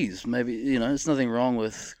fucking please. Maybe there's nothing wrong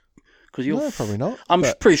with because you're. No, probably not. I'm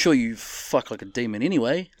but pretty sure you fuck like a demon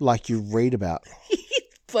anyway. like you read about.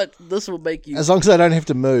 But this will make you. As long as I don't have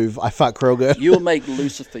to move, I fuck real good. You'll make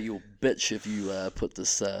Lucifer your bitch if you put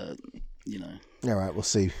this. All right, we'll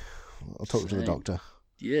see. I'll talk to the doctor.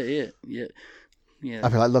 Yeah.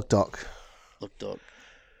 I'll be like, look, doc. Look, doc.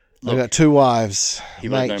 I've got 2 wives. He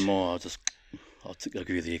won't know more. I'll give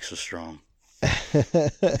you the extra strong.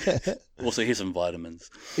 Also, here's some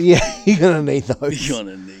vitamins. Yeah, you're gonna need those. You're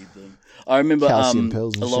gonna need them. I remember Calcium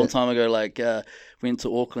pills and a long shit. time ago, like went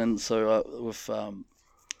to Auckland. So with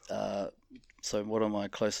so one of my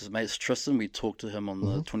closest mates, Tristan, we talked to him on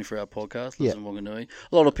the 24-hour podcast. Lives in Wanganui.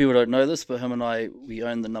 A lot of people don't know this, but him and I, we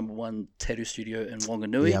own the #1 tattoo studio in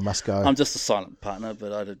Wanganui. Yeah, I must go. I'm just a silent partner,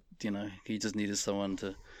 but I did, he just needed someone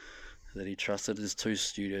that he trusted. There's 2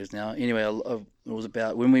 studios now. Anyway, it was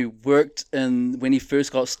about when we worked when he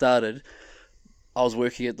first got started. I was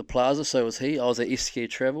working at the Plaza, so was he. I was at SK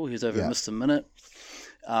Travel. He was over at Mr. Minute.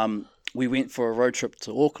 We went for a road trip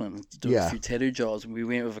to Auckland to do a few tattoo jobs. We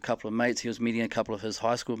went with a couple of mates. He was meeting a couple of his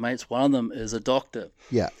high school mates. One of them is a doctor.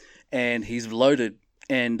 Yeah. And he's loaded.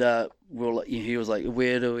 And he was like,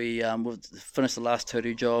 where do we finish the last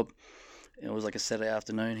tattoo job? It was like a Saturday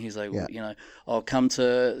afternoon. He's like, I'll come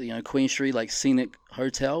to, Queen Street, like Scenic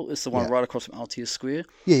Hotel. It's the one right across from Altea Square.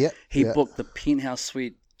 He booked the penthouse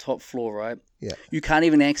suite, top floor, right? Yeah. You can't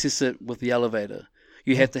even access it with the elevator.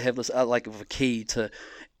 You have to have this, like, with a key to...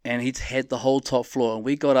 And he'd had the whole top floor. And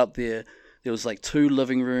we got up there. There was like 2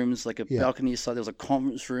 living rooms, like a balcony side. There was a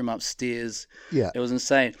conference room upstairs. Yeah. It was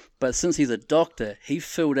insane. But since he's a doctor, he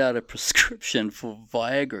filled out a prescription for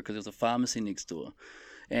Viagra because there was a pharmacy next door.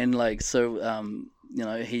 And like, so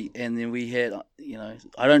and then we had,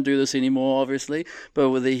 I don't do this anymore, obviously, but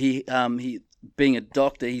with he being a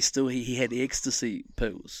doctor, he had ecstasy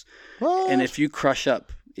pills. What? And if you crush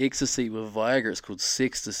up ecstasy with Viagra, it's called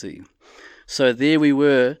sextasy. So there we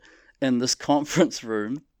were in this conference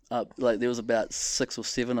room, there was about 6 or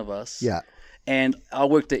 7 of us. Yeah. And I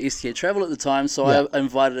worked at STA Travel at the time, so I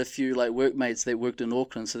invited a few workmates that worked in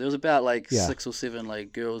Auckland. So there was about 6 or 7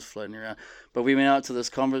 girls floating around. But we went out to this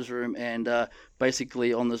conference room, and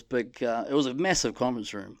basically on this big, it was a massive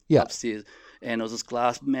conference room upstairs, and it was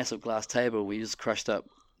this massive glass table. We just crushed up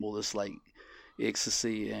all this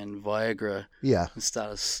ecstasy and Viagra, and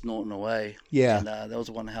started snorting away. Yeah, and that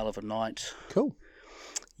was one hell of a night. Cool.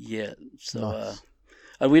 Yeah. So nice.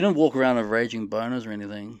 We didn't walk around with raging boners or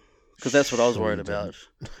anything. Because that's what I was worried about.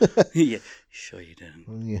 Yeah, sure you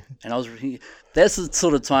didn't. Yeah. And that's the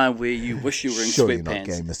sort of time where you wish you were in sure sweatpants. You're not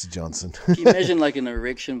gay, Mr. Johnson. Can you imagine an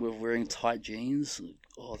erection with wearing tight jeans?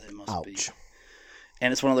 Oh, that must be.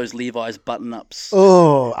 And it's one of those Levi's button-ups.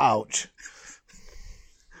 Oh, ouch.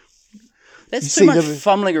 That's too much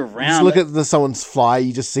fumbling around. Just look at someone's fly,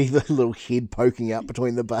 you just see the little head poking out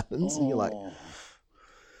between the buttons, and you're like...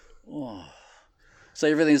 Oh. So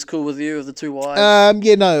everything's cool with you, with the 2 wives?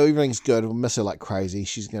 Yeah, no, everything's good. We'll miss her like crazy.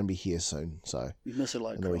 She's going to be here soon, so... You miss her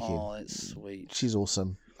like crazy? Oh, that's sweet. She's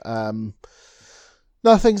awesome. No,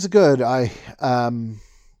 things are good. I've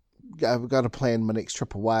got to plan my next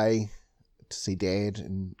trip away to see Dad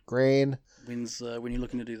and Gran. When are you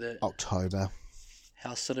looking to do that? October.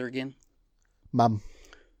 House sitter again? Mum.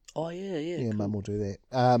 Oh, yeah. Yeah, cool. Mum will do that.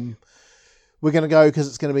 We're going to go because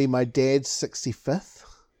it's going to be my dad's 65th.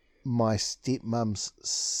 My stepmom's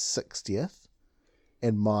 60th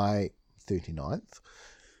and my 39th,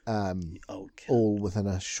 all within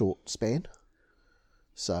a short span.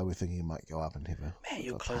 So we're thinking you might go up and have a Man,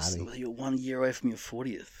 you're close. Party. You're 1 year away from your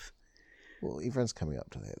 40th. Well, everyone's coming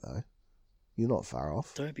up to that though. You're not far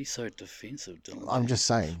off. Don't be so defensive, Dylan. I'm just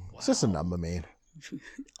saying. Wow. It's just a number, man.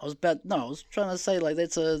 I was trying to say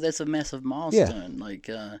that's a massive milestone.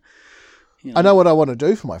 Yeah. I know what I want to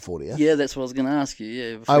do for my 40th. Yeah, that's what I was going to ask you.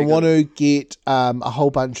 Yeah, I want to get a whole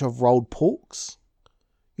bunch of rolled porks.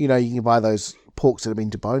 You can buy those porks that have been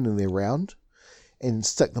deboned and they're round, and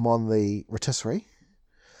stick them on the rotisserie,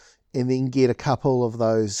 and then get a couple of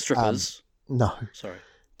those strippers. No, sorry.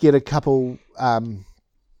 Get a couple, 4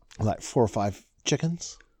 or 5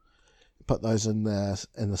 chickens. Put those in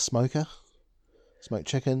the smoker. Smoked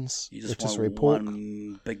chickens, you just rotisserie want pork.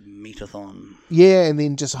 One big meatathon. Yeah, and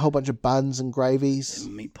then just a whole bunch of buns and gravies.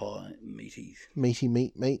 And meat pie,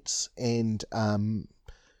 meats, and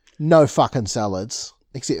no fucking salads,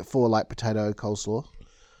 except for potato coleslaw.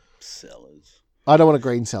 Salads. I don't want a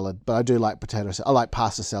green salad, but I do like potato salad. I like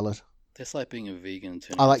pasta salad. That's like being a vegan.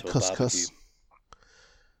 I like couscous.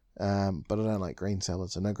 But I don't like green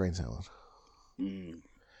salads, so no green salad. Mm.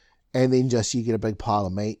 And then you get a big pile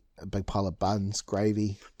of meat, a big pile of buns,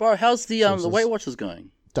 gravy. Bro, how's the Weight Watchers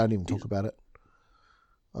going? Don't even talk about it.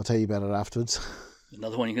 I'll tell you about it afterwards.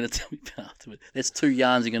 Another one you're going to tell me about afterwards. That's 2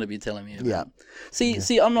 yarns you're going to be telling me about. Yeah.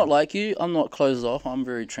 See, I'm not like you. I'm not closed off. I'm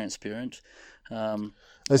very transparent.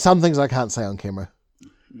 There's some things I can't say on camera.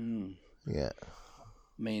 Mm. Yeah.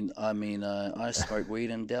 I smoke weed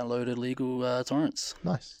and download illegal torrents.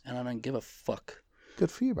 Nice. And I don't give a fuck. Good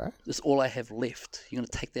for you, bro. That's all I have left. You're going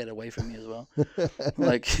to take that away from me as well?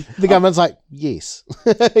 The government's yes.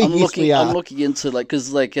 I'm yes, looking into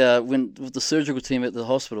because when with the surgical team at the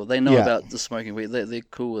hospital, they know about the smoking weed. They're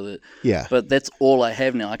cool with it. Yeah. But that's all I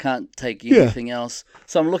have now. I can't take anything else.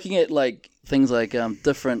 So I'm looking at things like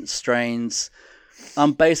different strains.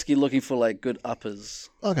 I'm basically looking for good uppers.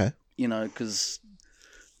 Okay. Because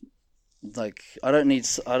I don't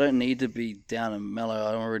need to be down and mellow.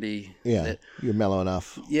 I'm already you're mellow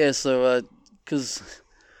enough. Yeah, so because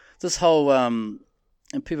this whole and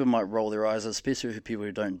people might roll their eyes, especially for people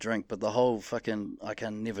who don't drink, but the whole fucking I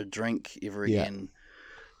can never drink ever again.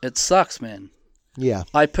 It sucks, man. Yeah.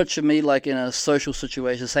 I picture me in a social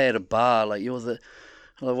situation, say at a bar,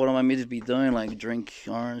 what am I meant to be doing? Drink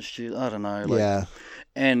orange juice? I don't know.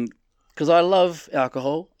 And because I love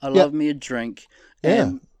alcohol, I love me a drink.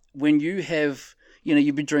 And when you have,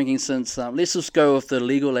 you've been drinking since, let's just go with the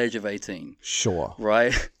legal age of 18. Sure.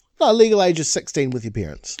 Right? No, legal age is 16 with your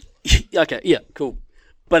parents. Okay, yeah, cool.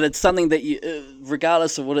 But it's something that you,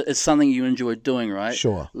 regardless of what it's something you enjoy doing, right?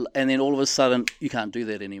 Sure. And then all of a sudden, you can't do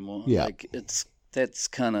that anymore. Yeah. That's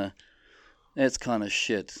kind of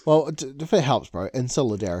shit. Well, if it helps, bro, in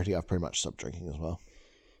solidarity, I've pretty much stopped drinking as well.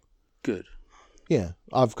 Good. Yeah,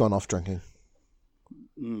 I've gone off drinking.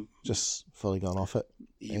 Mm. Just fully gone off it.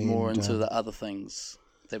 You're more into the other things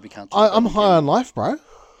that we can't talk about. I'm high on life, bro.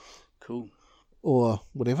 Cool. or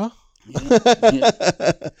whatever. Yeah,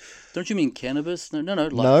 yeah. Don't you mean cannabis? No,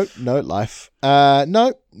 life. No, life.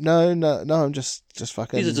 No. I'm just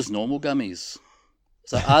fucking. These are just normal gummies.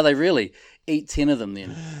 So are they really? Eat 10 of them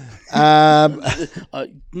then.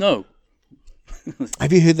 No.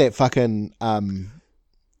 Have you heard that fucking?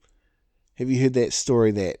 Have you heard that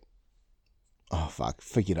story that? Oh fuck!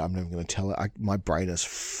 Forget it. I'm never going to tell it. My brain is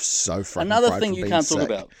so fucking. Another thing you can't talk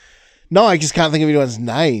about. No, I just can't think of anyone's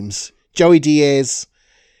names. Joey Diaz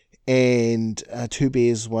and Two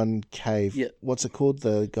Bears, One Cave. Yeah. What's it called?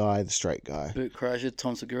 The straight guy. Bert Kreischer,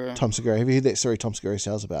 Tom Segura. Tom Segura. Have you heard that story Tom Segura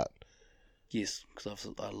tells about? Yes, because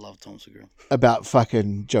I love Tom Segura. About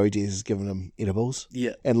fucking Joey Diaz giving him edibles.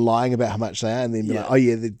 Yeah. And lying about how much they are, and then be like, oh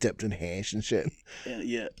yeah, they're dipped in hash and shit.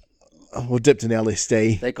 Yeah. Or dipped in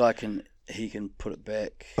LSD. That guy can put it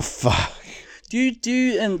back. Fuck. Do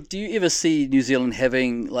you ever see New Zealand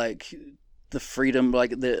having like the freedom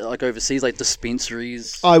like overseas, like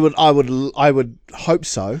dispensaries? I would hope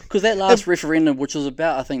so. Because that last referendum, which was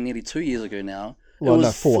about I think nearly 2 years ago now, well, it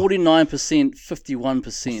was 49%,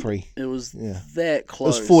 51%. 3. It was that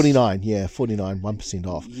close. It was 49, 1%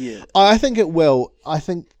 off. Yeah. I think it will. I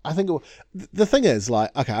think it will. The thing is,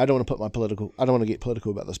 like, okay, I don't want to get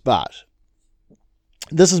political about this, but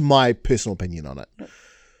this is my personal opinion on it. Right.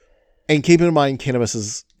 And keep in mind, cannabis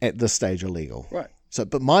is at this stage illegal. Right. So,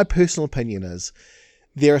 but my personal opinion is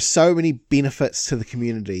there are so many benefits to the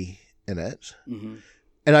community in it. Mm-hmm.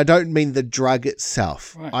 And I don't mean the drug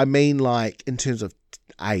itself. Right. I mean, like, in terms of,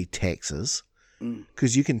 taxes.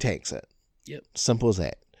 Because you can tax it. Yep. Simple as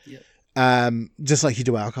that. Yep. Just like you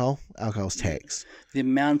do alcohol. Alcohol's taxed. The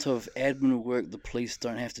amount of admin work the police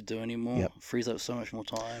don't have to do anymore. Yep. Frees up so much more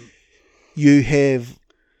time. You have...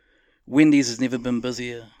 Wendy's has never been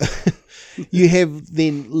busier. You have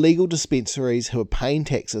then legal dispensaries who are paying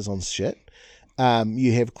taxes on shit.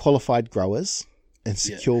 You have qualified growers and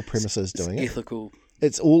secure premises doing it. Ethical.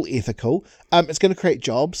 It's all ethical. It's going to create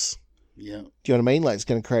jobs. Yeah. Do you know what I mean? Like, it's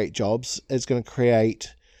going to create jobs. It's going to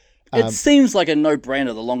create... it seems like a no-brainer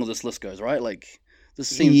the longer this list goes, right? Like, this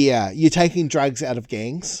seems... Yeah, you're taking drugs out of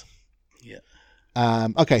gangs. Yeah.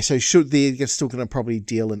 Okay, so they're still going to probably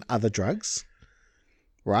deal in other drugs,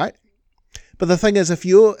 right? But the thing is, if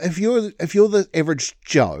you're the average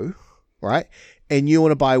Joe, right, and you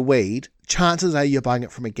want to buy weed, chances are you're buying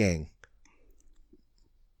it from a gang.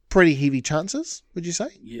 Pretty heavy chances, would you say?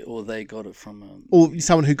 Yeah, or they got it from or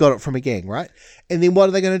someone who got it from a gang, right? And then what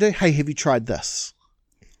are they going to do? Hey, have you tried this?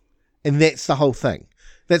 And that's the whole thing.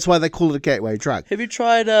 That's why they call it a gateway drug. Have you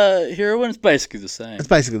tried heroin? It's basically the same. It's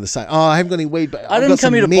basically the same. Oh, I haven't got any weed, but I didn't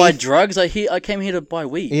come here to buy drugs. I came here to buy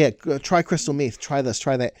weed. Yeah, try crystal meth. Try this.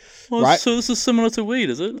 Try that. Well, right? So this is similar to weed,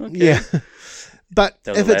 is it? Okay. Yeah. But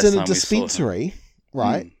if it's in a dispensary,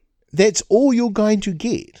 right, that's all you're going to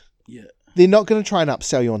get. Yeah. They're not going to try and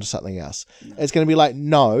upsell you onto something else. No. It's going to be like,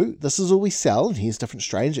 no, this is all we sell, and here's different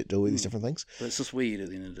strains that do all these different things. But it's just weed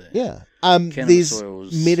at the end of the day. Yeah. There's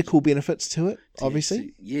medical benefits to it,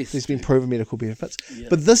 obviously. Yes. There's been proven medical benefits. Yeah.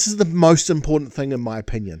 But this is the most important thing in my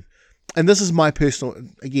opinion. And this is my personal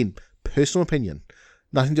opinion.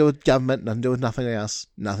 Nothing to do with government, nothing to do with nothing else,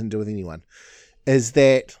 nothing to do with anyone. Is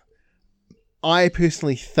that I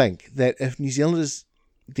personally think that if New Zealanders,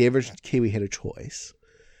 the average Kiwi had a choice,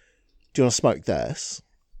 do you want to smoke this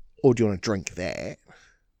or do you want to drink that?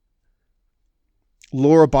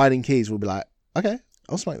 Law-abiding Kiwis will be like, okay,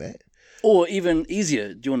 I'll smoke that. Or even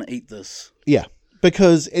easier, do you want to eat this? Yeah,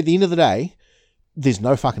 because at the end of the day, there's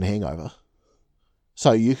no fucking hangover.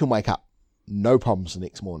 So you can wake up, no problems the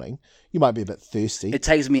next morning. You might be a bit thirsty. It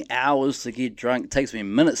takes me hours to get drunk. It takes me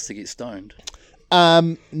minutes to get stoned.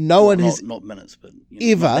 No one has not minutes, but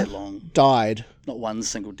ever not that long. Died. Not one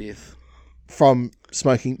single death. From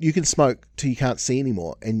smoking. You can smoke till you can't see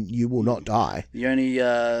anymore and you will not die. The only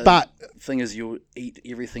thing is you'll eat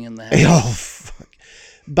everything in the house. Oh, fuck.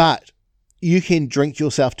 But you can drink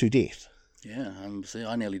yourself to death. Yeah, see,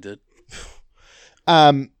 I nearly did.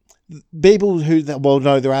 People who,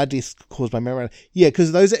 no, there are deaths caused by marijuana. Yeah,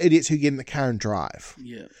 because those are idiots who get in the car and drive.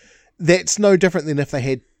 Yeah. That's no different than if they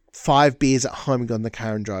had 5 beers at home and got in the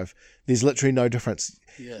car and drove. There's literally no difference.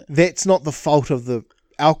 Yeah. That's not the fault of the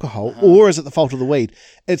alcohol, or is it the fault of the weed?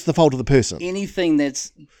 It's the fault of the person. Anything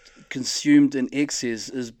that's consumed in excess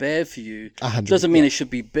is bad for you. 100, doesn't mean it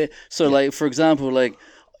should be bad. So, like, for example, like,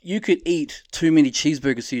 you could eat too many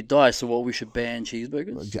cheeseburgers so you die, so what, we should ban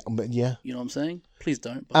cheeseburgers? Yeah. You know what I'm saying? Please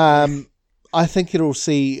don't. I think it'll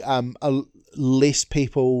see less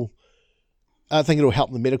people... I think it'll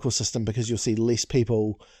help the medical system because you'll see less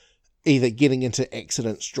people either getting into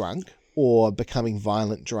accidents drunk or becoming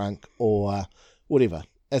violent drunk or whatever.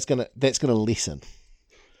 That's gonna lessen.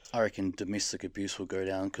 I reckon domestic abuse will go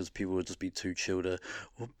down because people would just be too chill to,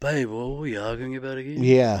 well, babe, what were we arguing about again?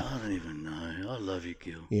 Yeah. I don't even know. I love you,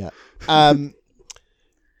 Gil. Yeah.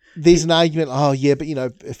 There's an argument, oh, yeah, but,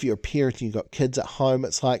 if you're a parent and you've got kids at home,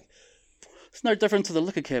 it's like... It's no different to the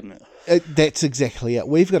liquor cabinet. That's exactly it.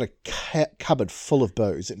 We've got a cupboard full of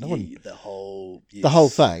booze. That no one, the whole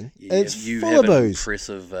thing. Yeah, it's you full have of an booze.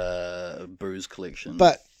 impressive booze collection.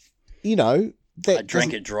 But, I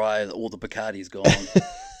drank it dry. All the Bacardi's gone.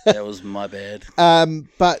 That was my bad.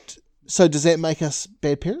 But so does that make us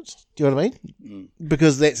bad parents? Do you know what I mean?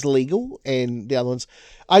 Because that's legal, and the other ones,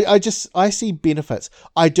 I see benefits.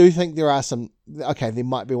 I do think there are some. Okay, there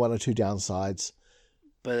might be one or two downsides.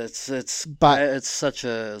 But it's such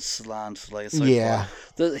a slant. Like, it's so yeah.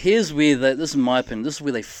 Here's where this is my opinion. This is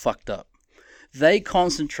where they fucked up. They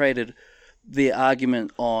concentrated their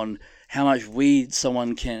argument on how much weed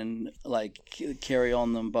someone can like carry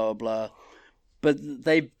on them, blah blah blah. But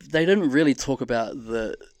they didn't really talk about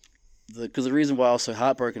because the reason why I was so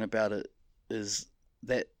heartbroken about it is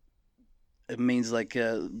that it means like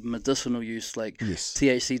medicinal use, like yes.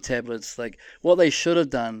 THC tablets. Like what they should have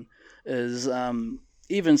done is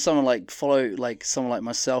even someone like someone like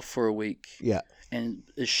myself for a week. Yeah. And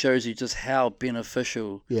it shows you just how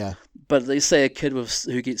beneficial. Yeah. But they say a kid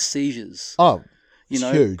who gets seizures. Oh,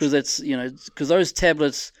 because because those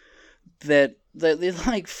tablets they're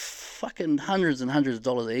like fucking hundreds and hundreds of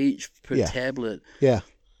dollars each per tablet. Yeah.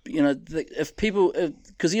 If people,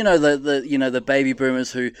 because the baby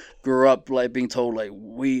boomers who grew up like being told like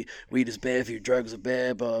weed is bad for you, drugs are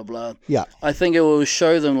bad, blah blah blah. Yeah. I think it will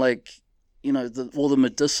show them like all the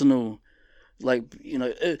medicinal. Like,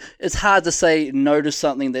 it's hard to say no to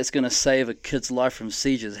something that's going to save a kid's life from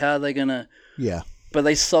seizures. How are they going to... Yeah. But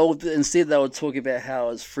instead they would talk about how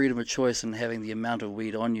it's freedom of choice and having the amount of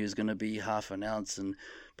weed on you is going to be half an ounce and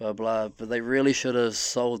blah, blah. But they really should have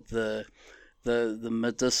sold the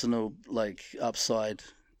medicinal, like, upside.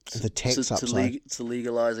 The tax upside. To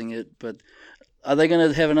legalizing it. But are they going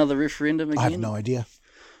to have another referendum again? I have no idea.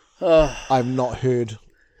 I've not heard...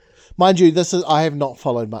 Mind you, I have not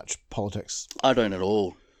followed much politics. I don't at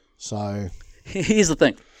all. So... Here's the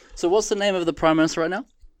thing. So what's the name of the Prime Minister right now?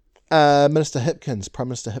 Prime Minister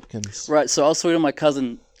Hipkins. Right, so I was talking to my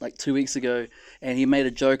cousin like 2 weeks ago, and he made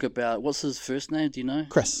a joke about, what's his first name, do you know?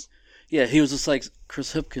 Chris. Yeah, he was just like,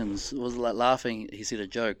 Chris Hipkins, was like laughing, he said a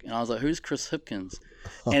joke, and I was like, who's Chris Hipkins?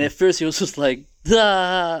 And at first he was just like,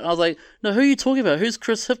 ah! And I was like, no, who are you talking about? Who's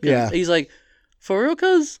Chris Hipkins? Yeah. He's like, for real,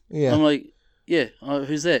 cuz? Yeah. I'm like, yeah,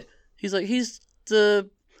 who's that? He's like, he's the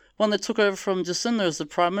one that took over from Jacinda as the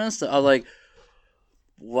Prime Minister. I was like,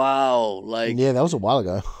 wow. Like, yeah, that was a while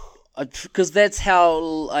ago. Because that's how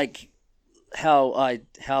little I, I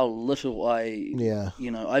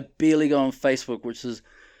barely go on Facebook, which is,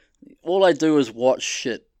 all I do is watch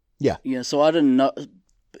shit. Yeah. So I didn't know,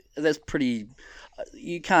 that's pretty,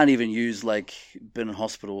 you can't even use, like, been in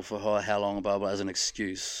hospital for how long, blah, blah, as an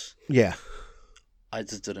excuse. Yeah. I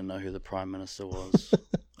just didn't know who the Prime Minister was.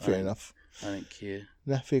 Fair enough. I don't care.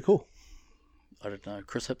 Nah, fair cool. I don't know.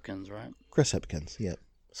 Chris Hipkins, right? Chris Hipkins, yeah.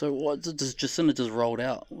 So what does Jacinda just rolled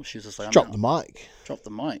out? She was just like, Drop the mic. Drop the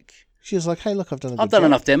mic. She was like, hey, look, I've done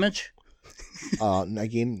enough damage.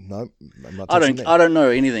 Again, no, I'm not. I don't know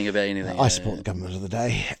anything about anything. I support the government of the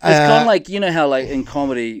day. It's kind of like, how like in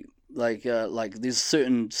comedy, like there's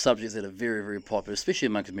certain subjects that are very, very popular, especially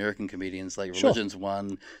amongst American comedians. Like religion's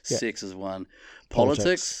one, sex is one,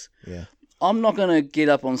 politics. Yeah. I'm not gonna get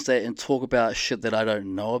up on stage and talk about shit that I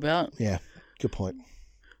don't know about. Yeah, good point.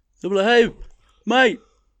 They'll be like, hey, mate,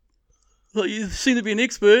 look, you seem to be an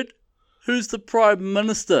expert. Who's the Prime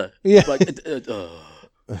Minister? Yeah. Like,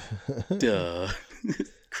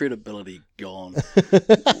 credibility gone.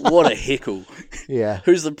 What a heckle. Yeah.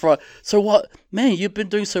 Who's the Prime? So what? Man, you've been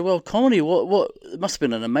doing so well comedy. What? It must have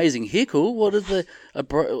been an amazing heckle. What is the? I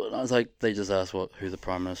was like, they just asked who the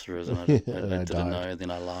Prime Minister is, and I didn't know. And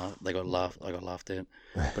then I laughed. I got laughed at,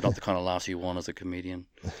 but not the kind of laughs you want as a comedian.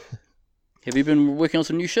 Have you been working on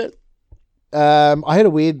some new shit? I had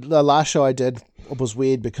the last show I did was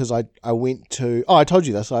weird because I went to, I told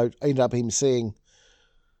you this, I ended up emceeing.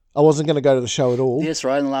 I wasn't going to go to the show at all. Yes,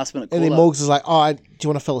 right, in the last minute. And then Morgs was like, do you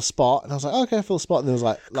want to fill a spot? And I was like, okay, I'll fill a spot. And then it was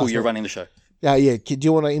like, cool, you're running the show. Yeah. Do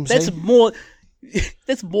you want to MC?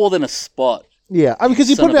 That's more than a spot. Yeah, because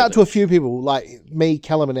he put it out to a few people, like me,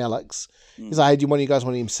 Callum and Alex. He's like, hey, do one of you guys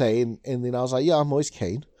want to MC? And then I was like, yeah, I'm always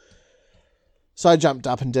keen. So I jumped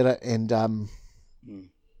up and did it, and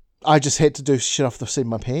I just had to do shit off the seat of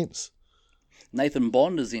my pants. Nathan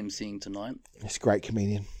Bond is emceeing tonight. He's a great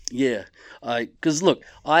comedian. Yeah, because look,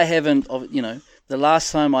 I haven't, The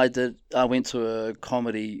last time I went to a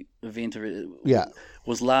comedy event. Yeah.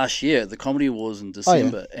 Was last year. The Comedy Awards in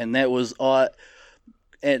December, and that was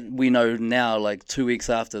And we know now, like 2 weeks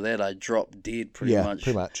after that, I dropped dead pretty much.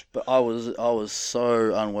 Pretty much. But I was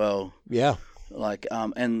so unwell. Yeah. Like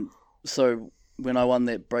and so when I won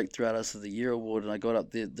that Breakthrough Artist of the Year award and I got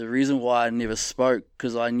up there, the reason why I never spoke,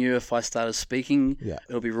 because I knew if I started speaking,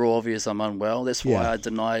 it'll be real obvious I'm unwell. That's why I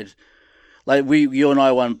denied. Like you and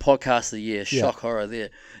I won Podcast of the Year, shock horror there,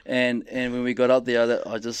 and when we got up there,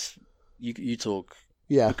 I just you talk,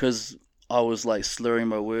 because I was like slurring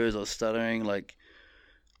my words, I was stuttering, like,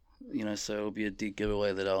 you know, so it'll be a dead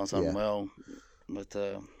giveaway that I was unwell. But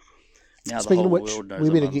now speaking the whole of which, world knows we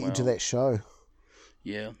better I'm get into unwell. that show.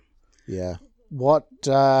 Yeah. Yeah. What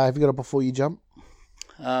have you got it before you jump?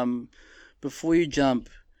 Before you jump,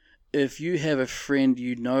 if you have a friend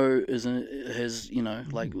you know has, you know,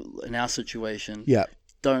 like in our situation,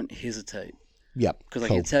 don't hesitate. Because I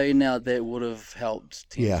can tell you now that would have helped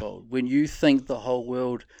tenfold. When you think the whole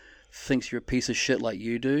world thinks you're a piece of shit like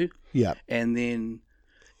you do, and then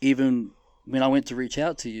even when I went to reach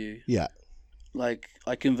out to you, like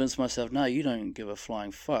I convinced myself, no, you don't give a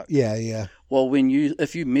flying fuck. Well,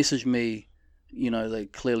 if you message me, you know,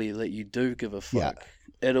 like clearly that you do give a fuck,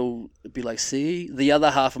 it'll be like, see, the other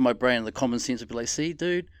half of my brain, the common sense, will be like, see,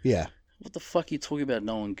 dude, what the fuck are you talking about?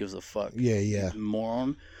 No one gives a fuck. You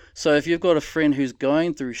moron. So if you've got a friend who's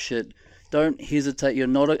going through shit, don't hesitate. You're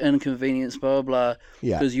not an inconvenience, blah, blah, blah.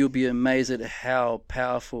 Because you'll be amazed at how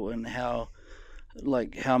powerful and how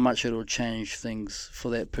much it'll change things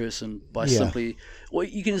for that person by simply, well,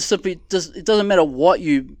 you can simply just, it doesn't matter what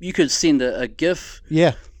you could send a GIF.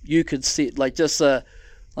 You could set like just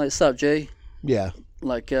like, sup, G?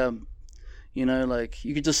 Like, you know, like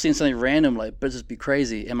you could just send something random, like, but just be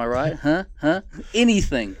crazy. Am I right? Huh?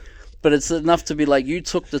 Anything. But it's enough to be like, you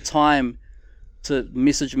took the time to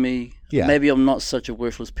message me. Maybe I'm not such a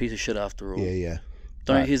worthless piece of shit after all.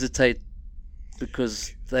 Don't hesitate,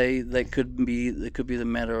 because they could be the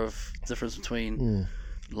matter of difference between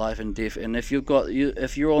life and death. And if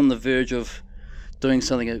you're on the verge of doing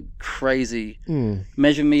something crazy,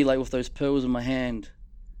 imagine me like with those pills in my hand,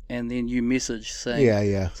 and then you message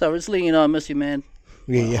saying, so just letting you know I miss you, man.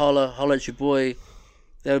 Holla at your boy.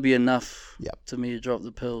 That'll be enough to me to drop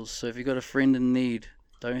the pills. So if you got a friend in need,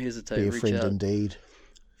 don't hesitate. Be a reach friend out. indeed.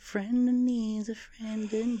 Friend in need's a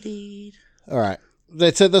friend indeed. All right,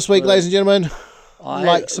 that's it this week, ladies and gentlemen.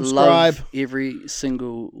 I subscribe. love every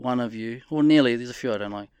single one of you. Well, nearly. There's a few I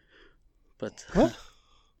don't like, but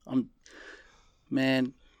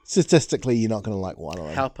man. Statistically, you're not going to like one of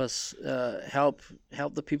them. Help us. Help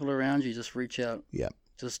the people around you. Just reach out.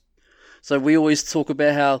 Just so we always talk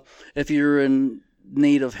about how if you're in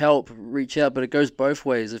need of help, reach out, but it goes both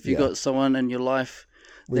ways. If you got someone in your life,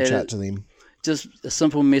 reach out to them. Just a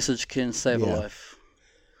simple message can save a life.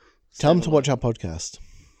 Tell them to watch our podcast.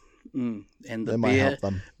 And the that might beer, help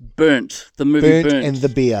them. Burnt. The movie Burnt. And the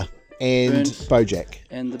beer. And Burnt. BoJack.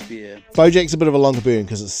 And the beer. BoJack's a bit of a longer burn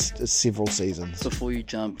because it's several seasons. Before you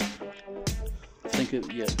jump, think of,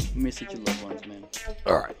 message your loved ones, man.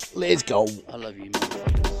 All right, let's go. I love you,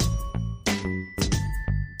 motherfuckers.